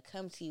always want to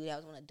come to you. They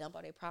always want to dump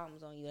all their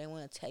problems on you. They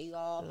want to tell you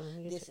all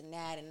this and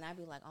that, and I'd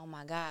be like, oh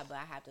my God, but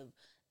I have to.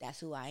 That's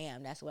who I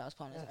am. That's what I was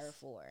put on this earth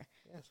for.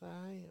 That's who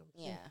I am.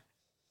 Yeah.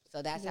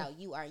 So that's how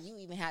you are. You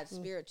even have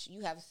spiritual.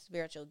 You have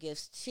spiritual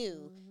gifts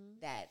too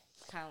that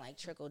kind of like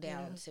trickle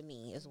down to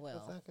me as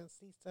well. I can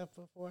see stuff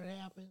before it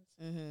happens,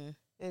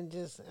 and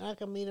just I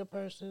can meet a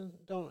person,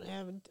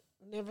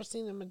 never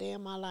seen them a day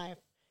in my life.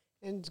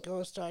 And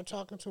go start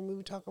talking to them. We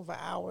were talking for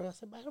hours. I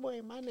said, by the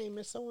way, my name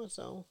is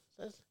so-and-so.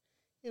 That's,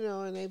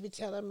 and they be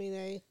telling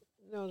me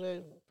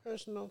their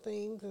personal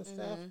things and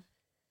stuff.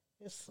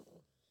 It's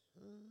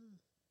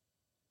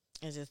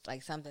just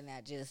like something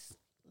that just,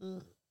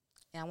 and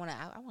I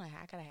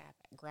gotta have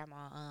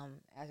grandma,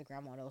 as a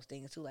grandma, those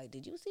things too. Like,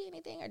 did you see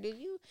anything, or did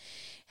you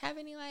have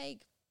any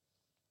like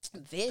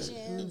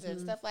visions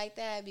and stuff like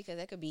that? Because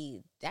that could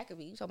be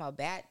you talking about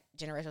bad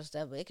generational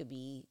stuff, but it could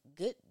be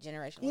good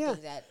generational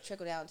things that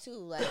trickle down too,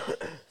 like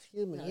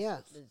excuse me,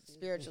 the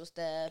spiritual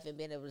stuff, and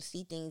being able to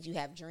see things. You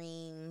have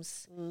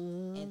dreams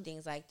and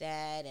things like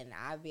that, and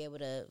I'd be able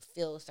to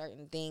feel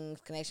certain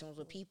things, connections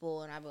with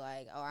people, and I'd be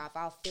like, or if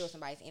I'll feel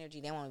somebody's energy,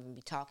 they won't even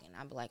be talking.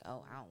 I'd be like,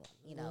 oh, I don't,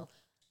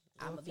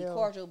 I'm gonna be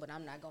cordial, but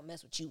I'm not gonna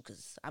mess with you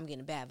because I'm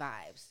getting bad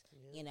vibes.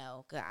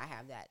 Because I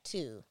have that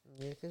too.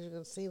 Yeah, because you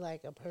can see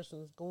like a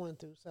person's going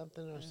through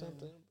something or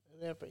something.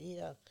 Whatever.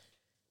 Yeah.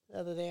 The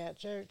other day at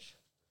church,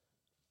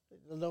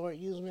 the Lord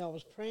used me. I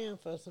was praying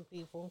for some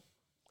people,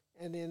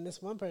 and then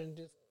this one person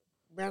just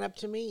ran up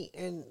to me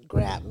and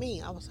grabbed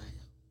me. I was like,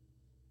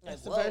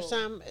 that's the first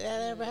time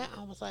that ever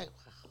happened. I was like,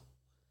 wow.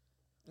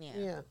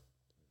 Yeah.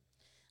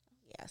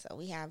 Yeah, so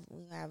we have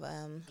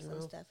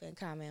some stuff in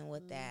common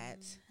with that.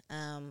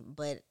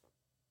 But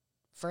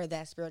for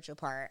that spiritual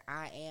part,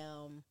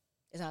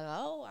 it's not like,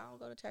 oh, I don't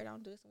go to church, I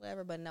don't do this,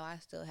 whatever. But no, I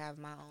still have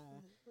my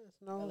own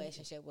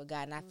relationship with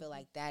God, and I feel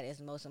like that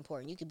is most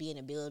important. You could be in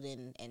a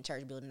building and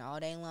church building all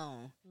day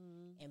long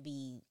and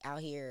be out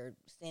here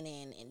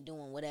sinning and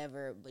doing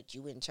whatever, but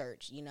you in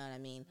church. You know what I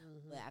mean?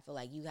 But I feel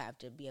like you have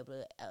to be able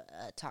to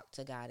talk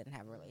to God and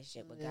have a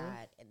relationship with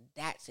God, and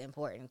that's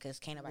important because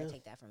can't nobody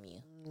take that from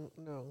you.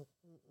 No.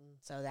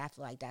 So I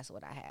feel like that's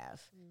what I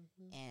have,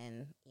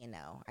 and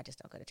I just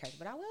don't go to church,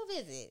 but I will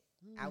visit.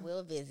 I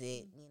will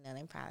visit.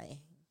 They probably.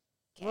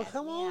 Well,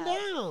 come on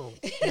down.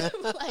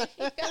 Like,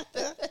 you got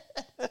the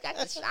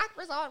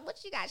chakras on. What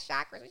you got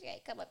chakras? She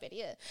ain't come up in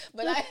here.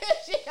 But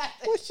she got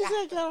the what you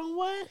said got on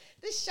what?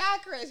 The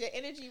chakras, your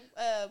energy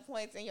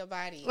points in your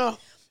body. Oh.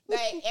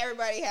 Like,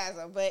 everybody has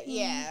them. But,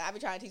 yeah, I be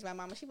trying to teach my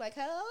mama. She be like,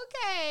 oh,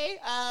 okay.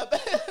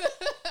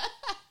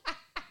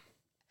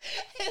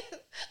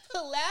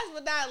 But last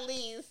but not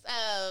least,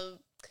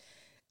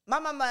 my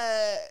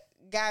mama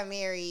got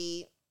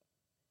married.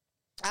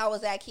 I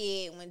was that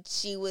kid when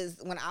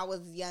I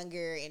was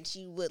younger, and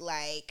she would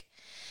like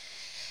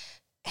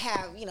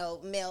have,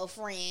 male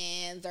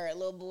friends or a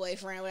little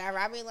boyfriend, whatever.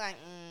 I'd be like,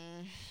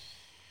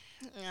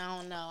 I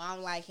don't know. I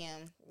don't like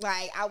him.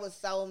 Like, I was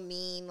so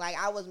mean. Like,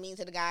 I was mean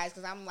to the guys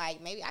because I'm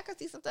like, maybe I could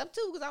see some stuff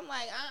too. Because I'm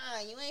like,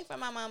 you ain't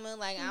from my mama.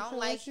 Like, I don't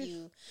like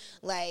you.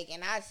 Like,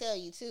 and I tell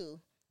you too.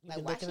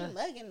 Like, why she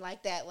mugging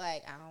like that?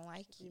 Like, I don't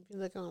like you. You be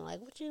looking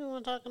like, what you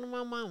doing talking to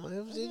my mama?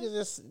 It was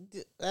just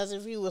as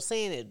if you were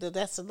saying it.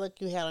 That's the look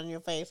you had on your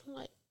face. I'm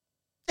like,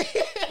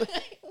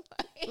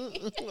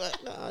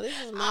 no, this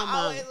is my mama.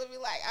 I always would be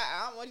like,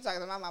 I don't want you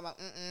talking to my mama.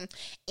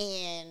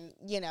 And,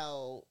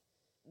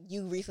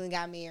 you recently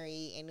got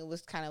married, and it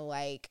was kind of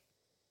like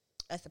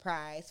a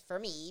surprise for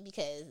me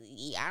because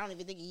I don't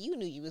even think you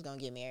knew you was going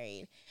to get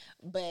married.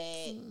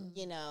 But,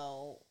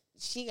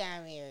 she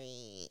got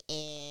married,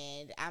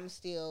 and I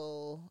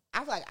feel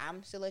like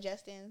I'm still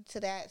adjusting to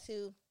that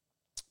too.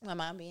 My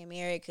mom being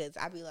married, because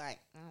I be like,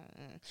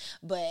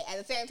 but at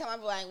the same time, I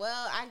be like,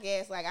 well, I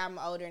guess like I'm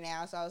older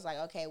now, so I was like,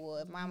 okay, well,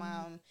 if my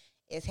mom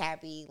is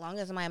happy, long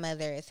as my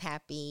mother is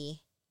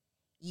happy,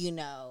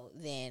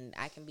 then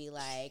I can be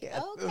like,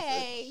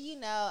 okay,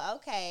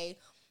 okay.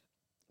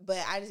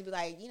 But I just be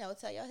like,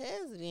 tell your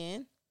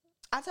husband.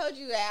 I told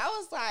you that. I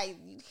was like,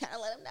 you gotta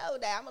let him know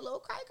that I'm a little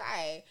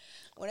cry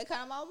when it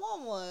comes to my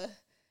mama.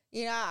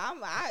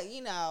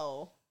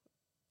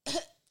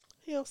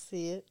 He'll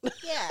see it.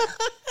 Yeah.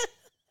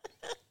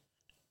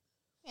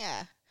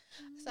 Yeah.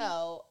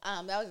 So,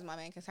 that was just my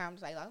main concern. I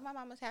was like, my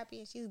mama's happy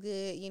and she's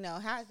good.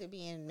 How is it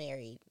being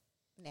married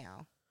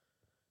now?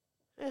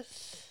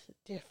 It's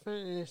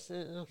different.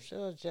 I'm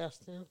still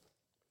adjusting.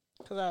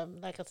 Because,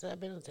 like I said,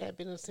 I've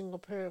been a single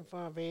parent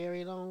for a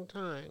very long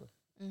time.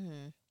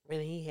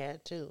 And he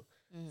had too.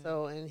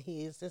 So, and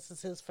this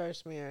is his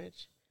first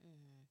marriage.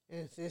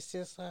 It's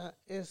just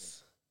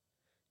it's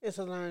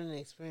a learning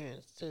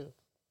experience too.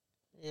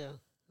 Yeah.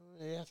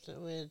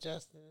 We're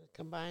adjusting,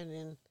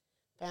 combining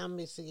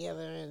families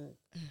together, and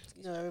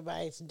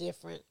everybody's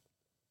different,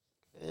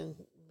 and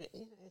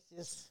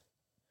it's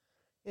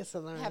a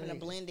learning. Having a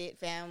blended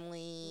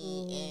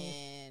family,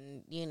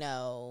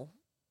 and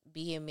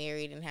being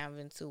married and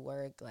having to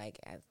work like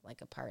as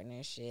like a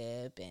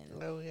partnership and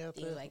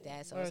things like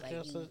that. So it's like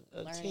you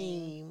a learning.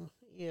 team.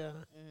 Yeah.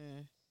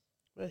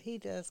 But he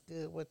does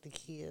good with the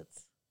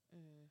kids.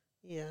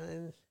 Yeah,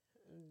 and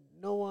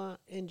Noah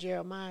and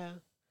Jeremiah,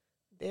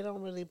 they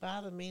don't really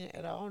bother me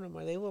at all no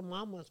more. They were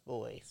mama's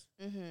boys.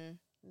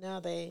 Now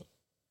they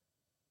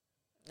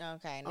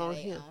okay. Now on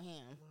they him. on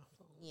him.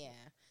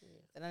 Yeah.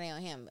 So now they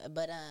on him.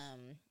 But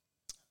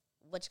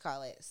what you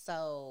call it?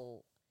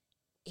 So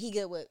he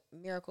good with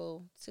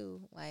Miracle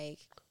too. Like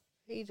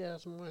he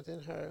does more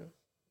than her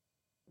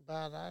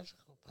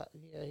biological.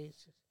 Yeah,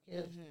 he's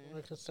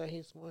more concerned.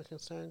 He's more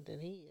concerned than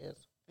he is.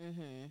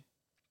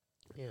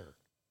 Yeah.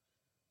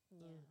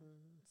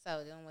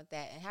 So dealing with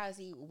that, and how is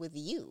he with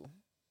you?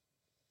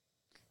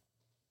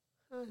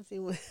 How is he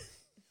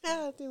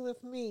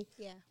with me?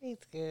 Yeah.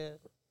 He's good.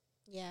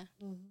 Yeah.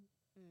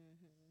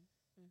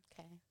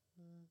 Okay.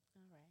 All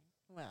right.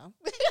 Well,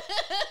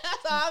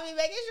 so I'll be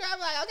making sure I'm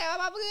like, okay, my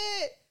mama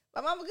good.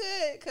 My mama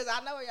good, because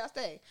I know where y'all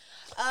stay.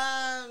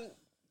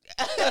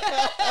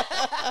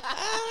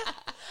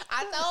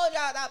 I told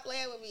y'all not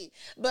playing with me,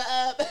 but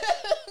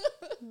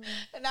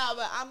no,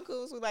 but I'm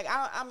cool. So like,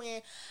 I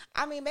mean,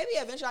 maybe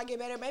eventually I get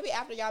better. Maybe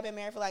after y'all been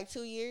married for like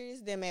 2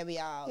 years, then maybe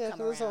I'll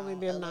come around. It's only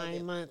been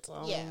 9 months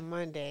on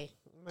Monday,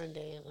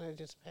 and I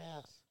just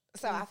passed.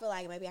 So I feel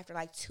like maybe after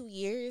like 2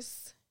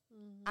 years,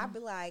 I'd be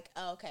like,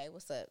 oh, okay,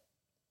 what's up?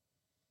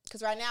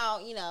 Because right now,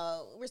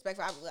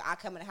 respectful, I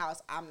come in the house,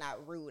 I'm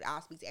not rude.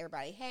 I'll speak to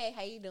everybody. Hey,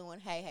 how you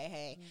doing?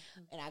 Hey.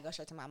 And I go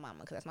straight to my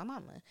mama because that's my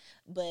mama.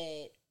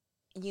 But,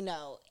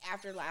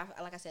 after,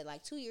 like I said,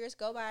 like 2 years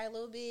go by a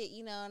little bit,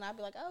 and I'll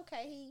be like,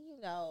 okay,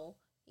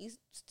 he's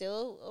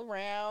still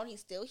around.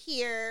 He's still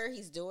here.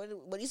 He's doing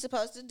what he's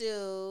supposed to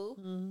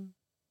do.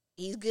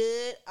 He's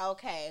good.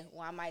 Okay,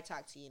 well, I might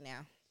talk to you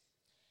now.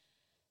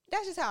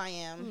 That's just how I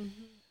am.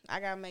 I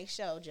got to make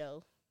sure,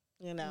 Joe.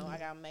 I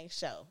got to make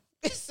sure.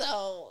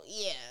 So,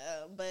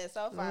 yeah, but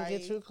so far. Don't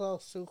get too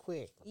close too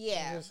quick.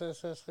 Yeah. You just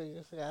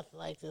got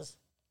like this.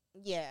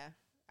 Yeah.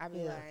 I be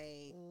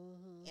like,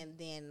 and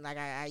then, like,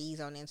 I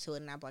ease on into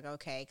it, and I'm like,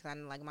 okay, because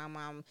I'm like, my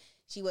mom,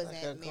 she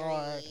wasn't like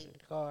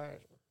married. Guard.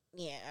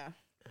 Yeah.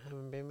 I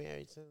haven't been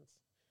married since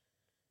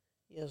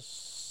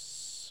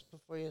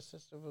before your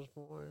sister was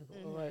born.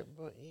 Right,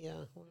 but when I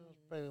was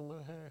pregnant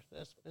with her,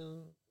 that's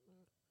been.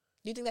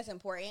 Do you think that's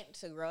important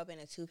to grow up in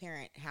a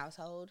 2-parent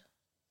household?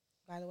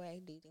 By the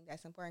way, do you think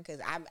that's important?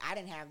 Because I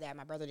didn't have that.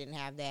 My brother didn't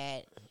have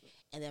that.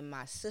 And then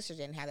my sister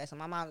didn't have that. So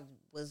my mom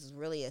was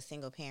really a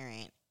single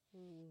parent.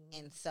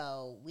 And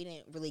so we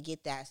didn't really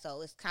get that.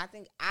 So it's I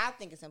think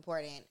it's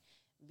important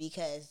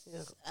because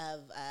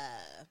of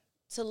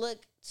to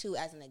look to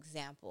as an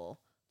example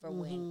for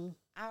when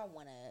I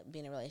want to be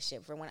in a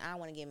relationship, for when I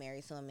want to get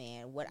married to a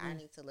man, what I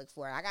need to look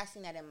for. Like I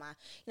seen that in my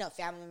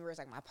family members,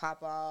 like my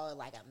papa,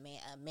 like a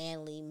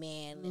manly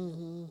man,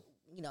 and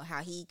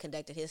how he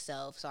conducted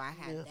himself. So I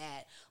had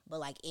that. But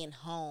like in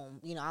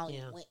home, I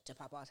only went to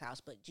Papa's house,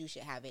 but you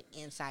should have it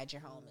inside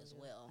your home as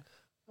well.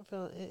 I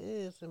feel it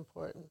is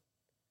important.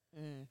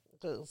 And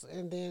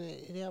then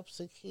it helps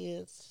the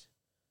kids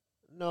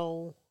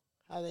know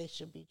how they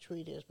should be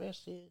treated,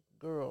 especially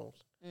girls.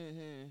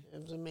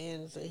 If the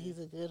man says he's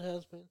a good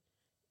husband,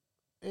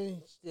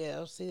 and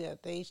they'll see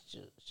that they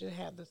should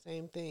have the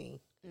same thing,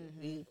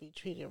 be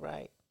treated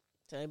right.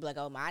 So they'd be like,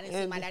 oh, I didn't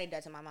see my daddy do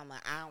that to my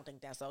mama. I don't think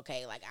that's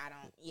okay. Like, I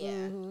don't,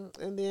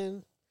 And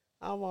then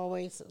I've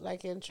always,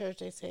 like in church,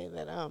 they say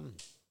that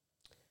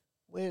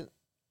when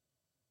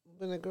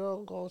a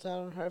girl goes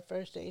out on her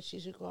first date, she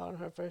should go out on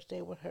her first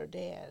date with her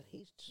dad.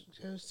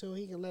 So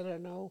he can let her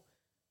know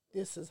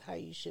this is how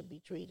you should be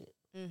treated.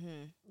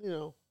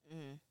 Yeah.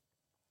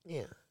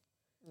 Yeah.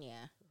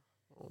 Yeah.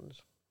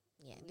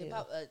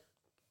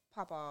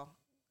 Papa,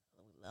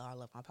 I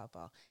love my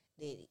papa.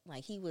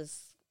 He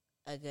was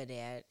a good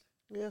dad.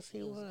 Yes,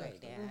 he was. A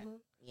great dad.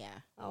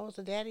 Yeah. I was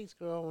a daddy's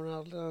girl when I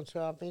was little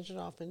until I ventured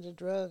off into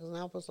drugs, and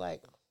I was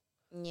like,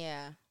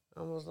 I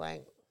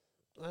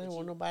didn't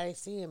want nobody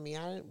seeing me.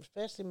 I didn't,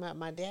 especially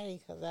my daddy,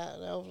 because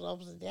I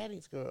was a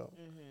daddy's girl.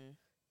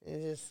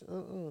 And just,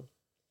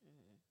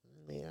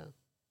 Yeah.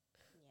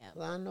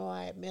 Well, I know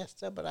I had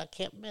messed up, but I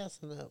kept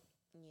messing up.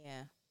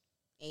 Yeah.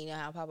 And you know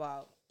how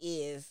Papa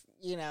is,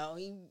 he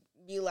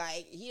be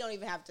like, he don't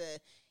even have to,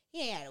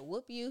 he ain't got to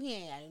whoop you. He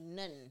ain't got to do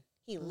nothing.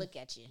 He look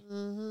at you.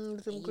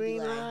 Some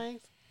green eyes.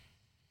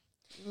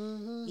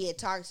 Yeah,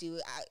 talk to you.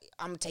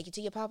 I'm going to take you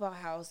to your Papa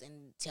house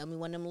and tell me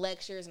one of them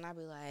lectures. And I'll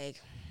be like,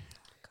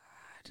 oh,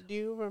 God. Do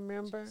you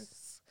remember?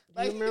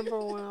 Do you remember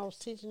when I was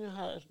teaching you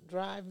how to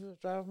drive? You was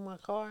driving my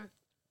car?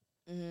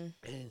 And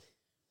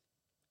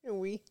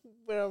we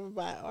went over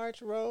by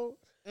Arch Road,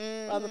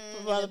 by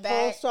the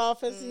post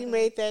office. You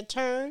made that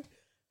turn.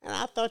 And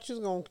I thought you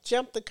was going to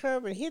jump the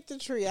curb and hit the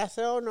tree. I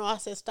said, oh, no. I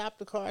said, stop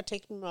the car.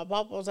 Take me to my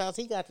papa's house.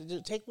 He got to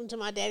do. Take me to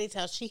my daddy's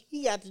house.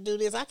 He got to do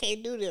this. I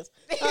can't do this.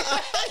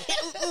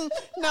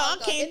 No, I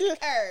can't do it.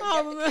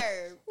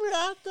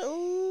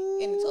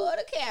 And toward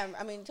the camera.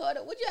 I mean, toward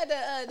the, what you had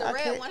the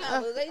red one?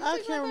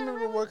 I can't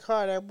remember what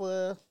car that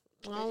was.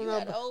 I don't know. You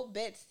had old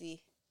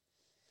Betsy.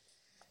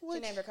 She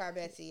named her car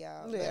Betsy,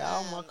 y'all. Yeah,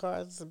 all my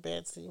cars are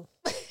Betsy.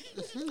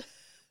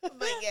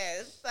 But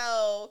yeah,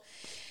 so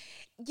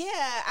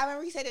yeah, I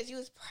remember you said that you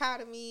was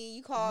proud of me.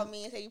 You called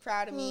me and said you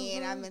proud of me,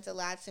 and that meant a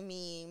lot to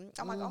me.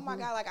 I'm like, oh my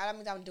God, like I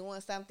mean, I'm doing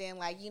something.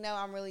 Like, you know,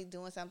 I'm really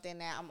doing something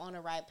that I'm on the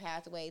right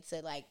pathway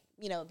to, like,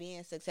 you know,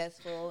 being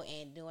successful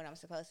and doing what I'm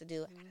supposed to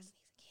do. I gotta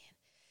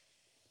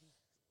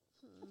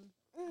sneeze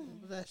again.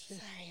 Bless you.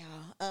 Sorry,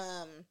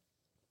 y'all.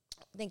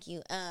 Thank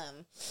you.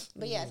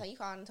 But yeah, so you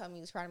called and told me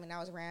you was proud of me, and I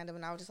was random,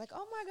 and I was just like,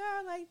 oh my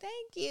God, like,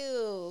 thank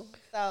you.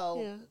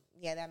 So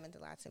yeah, that meant a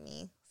lot to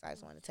me. So I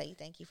just wanted to tell you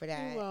thank you for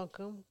that. You're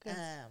welcome.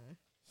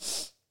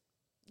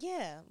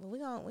 Yeah, we're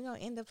gonna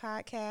end the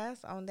podcast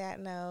on that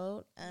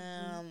note.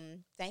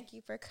 Thank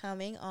you for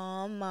coming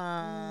on,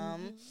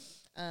 Mom.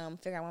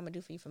 Figure out what I'm gonna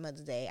do for you for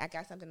Mother's Day. I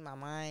got something in my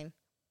mind,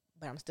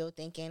 but I'm still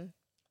thinking.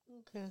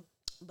 Okay.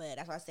 But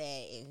that's why I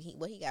said,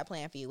 what he got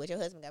planned for you, what your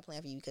husband got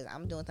planned for you, because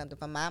I'm doing something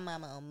for my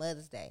mama on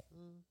Mother's Day.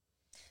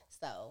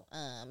 So,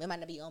 it might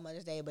not be on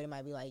Mother's Day, but it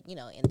might be, like, you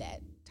know, in that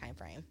time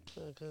frame.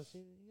 Because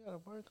you got to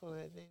work on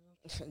that day.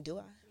 Do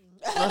I?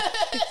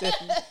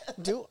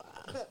 Do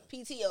I?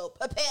 PTO,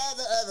 prepare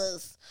the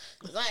others,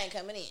 because I ain't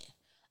coming in.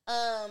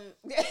 I don't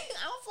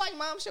feel like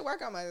Mom should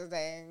work on Mother's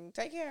Day and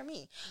take care of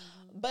me.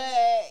 But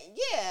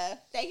yeah,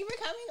 thank you for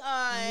coming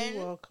on.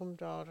 You're welcome,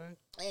 daughter.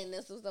 And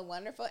this was a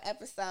wonderful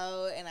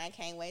episode, and I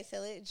can't wait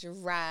till it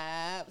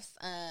drops.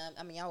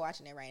 I mean, y'all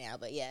watching it right now,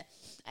 but yeah,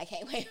 I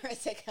can't wait for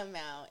it to come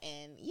out.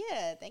 And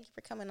yeah, thank you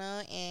for coming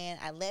on, and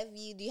I love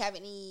you. Do you have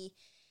any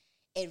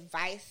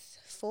advice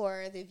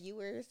for the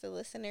viewers, the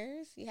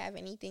listeners? You have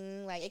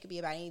anything, like, it could be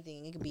about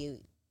anything. It could be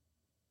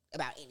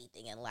about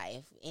anything in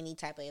life, any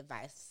type of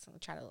advice. I'm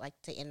trying to, like,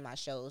 to end my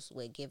shows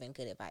with giving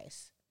good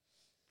advice.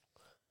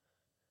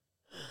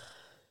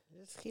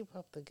 Just keep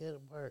up the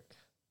good work.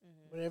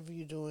 Whatever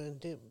you're doing,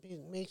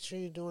 make sure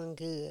you're doing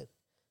good.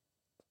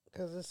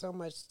 Because there's so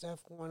much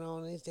stuff going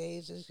on these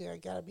days. You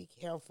got to be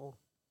careful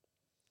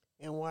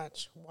and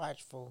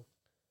watchful.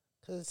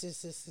 Because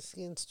it's just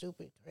getting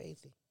stupid,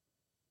 crazy.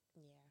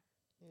 Yeah.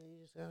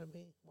 You just got to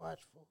be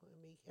watchful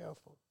and be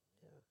careful.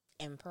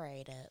 Yeah. And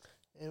prayed up.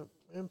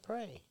 And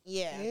pray.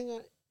 Yeah.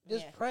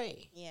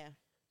 Pray. Yeah.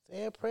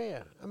 Say a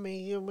prayer. I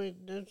mean,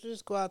 don't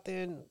just go out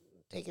there and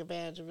take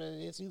advantage of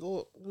it.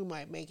 You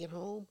might make it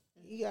home.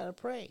 You gotta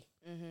pray.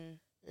 And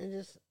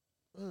just,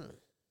 yeah.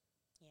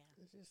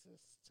 It's just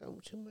so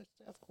too much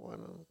stuff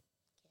going on.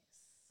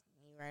 Yes,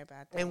 you're right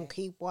about that. And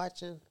keep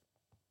watching.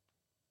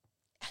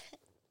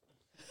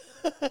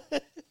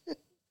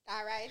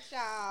 All right,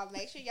 y'all.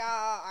 Make sure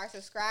y'all are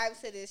subscribed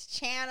to this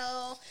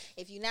channel.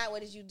 If you're not,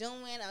 what is you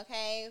doing?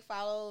 Okay,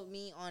 follow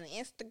me on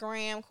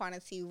Instagram,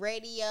 QuaniTEA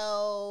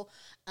Radio.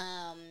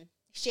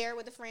 Share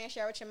with a friend,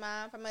 share with your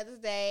mom for Mother's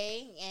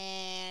Day,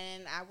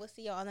 and I will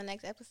see you on the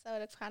next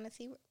episode of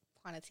QuaniTEA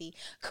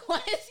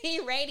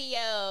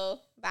Radio.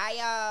 Bye,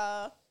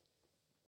 y'all.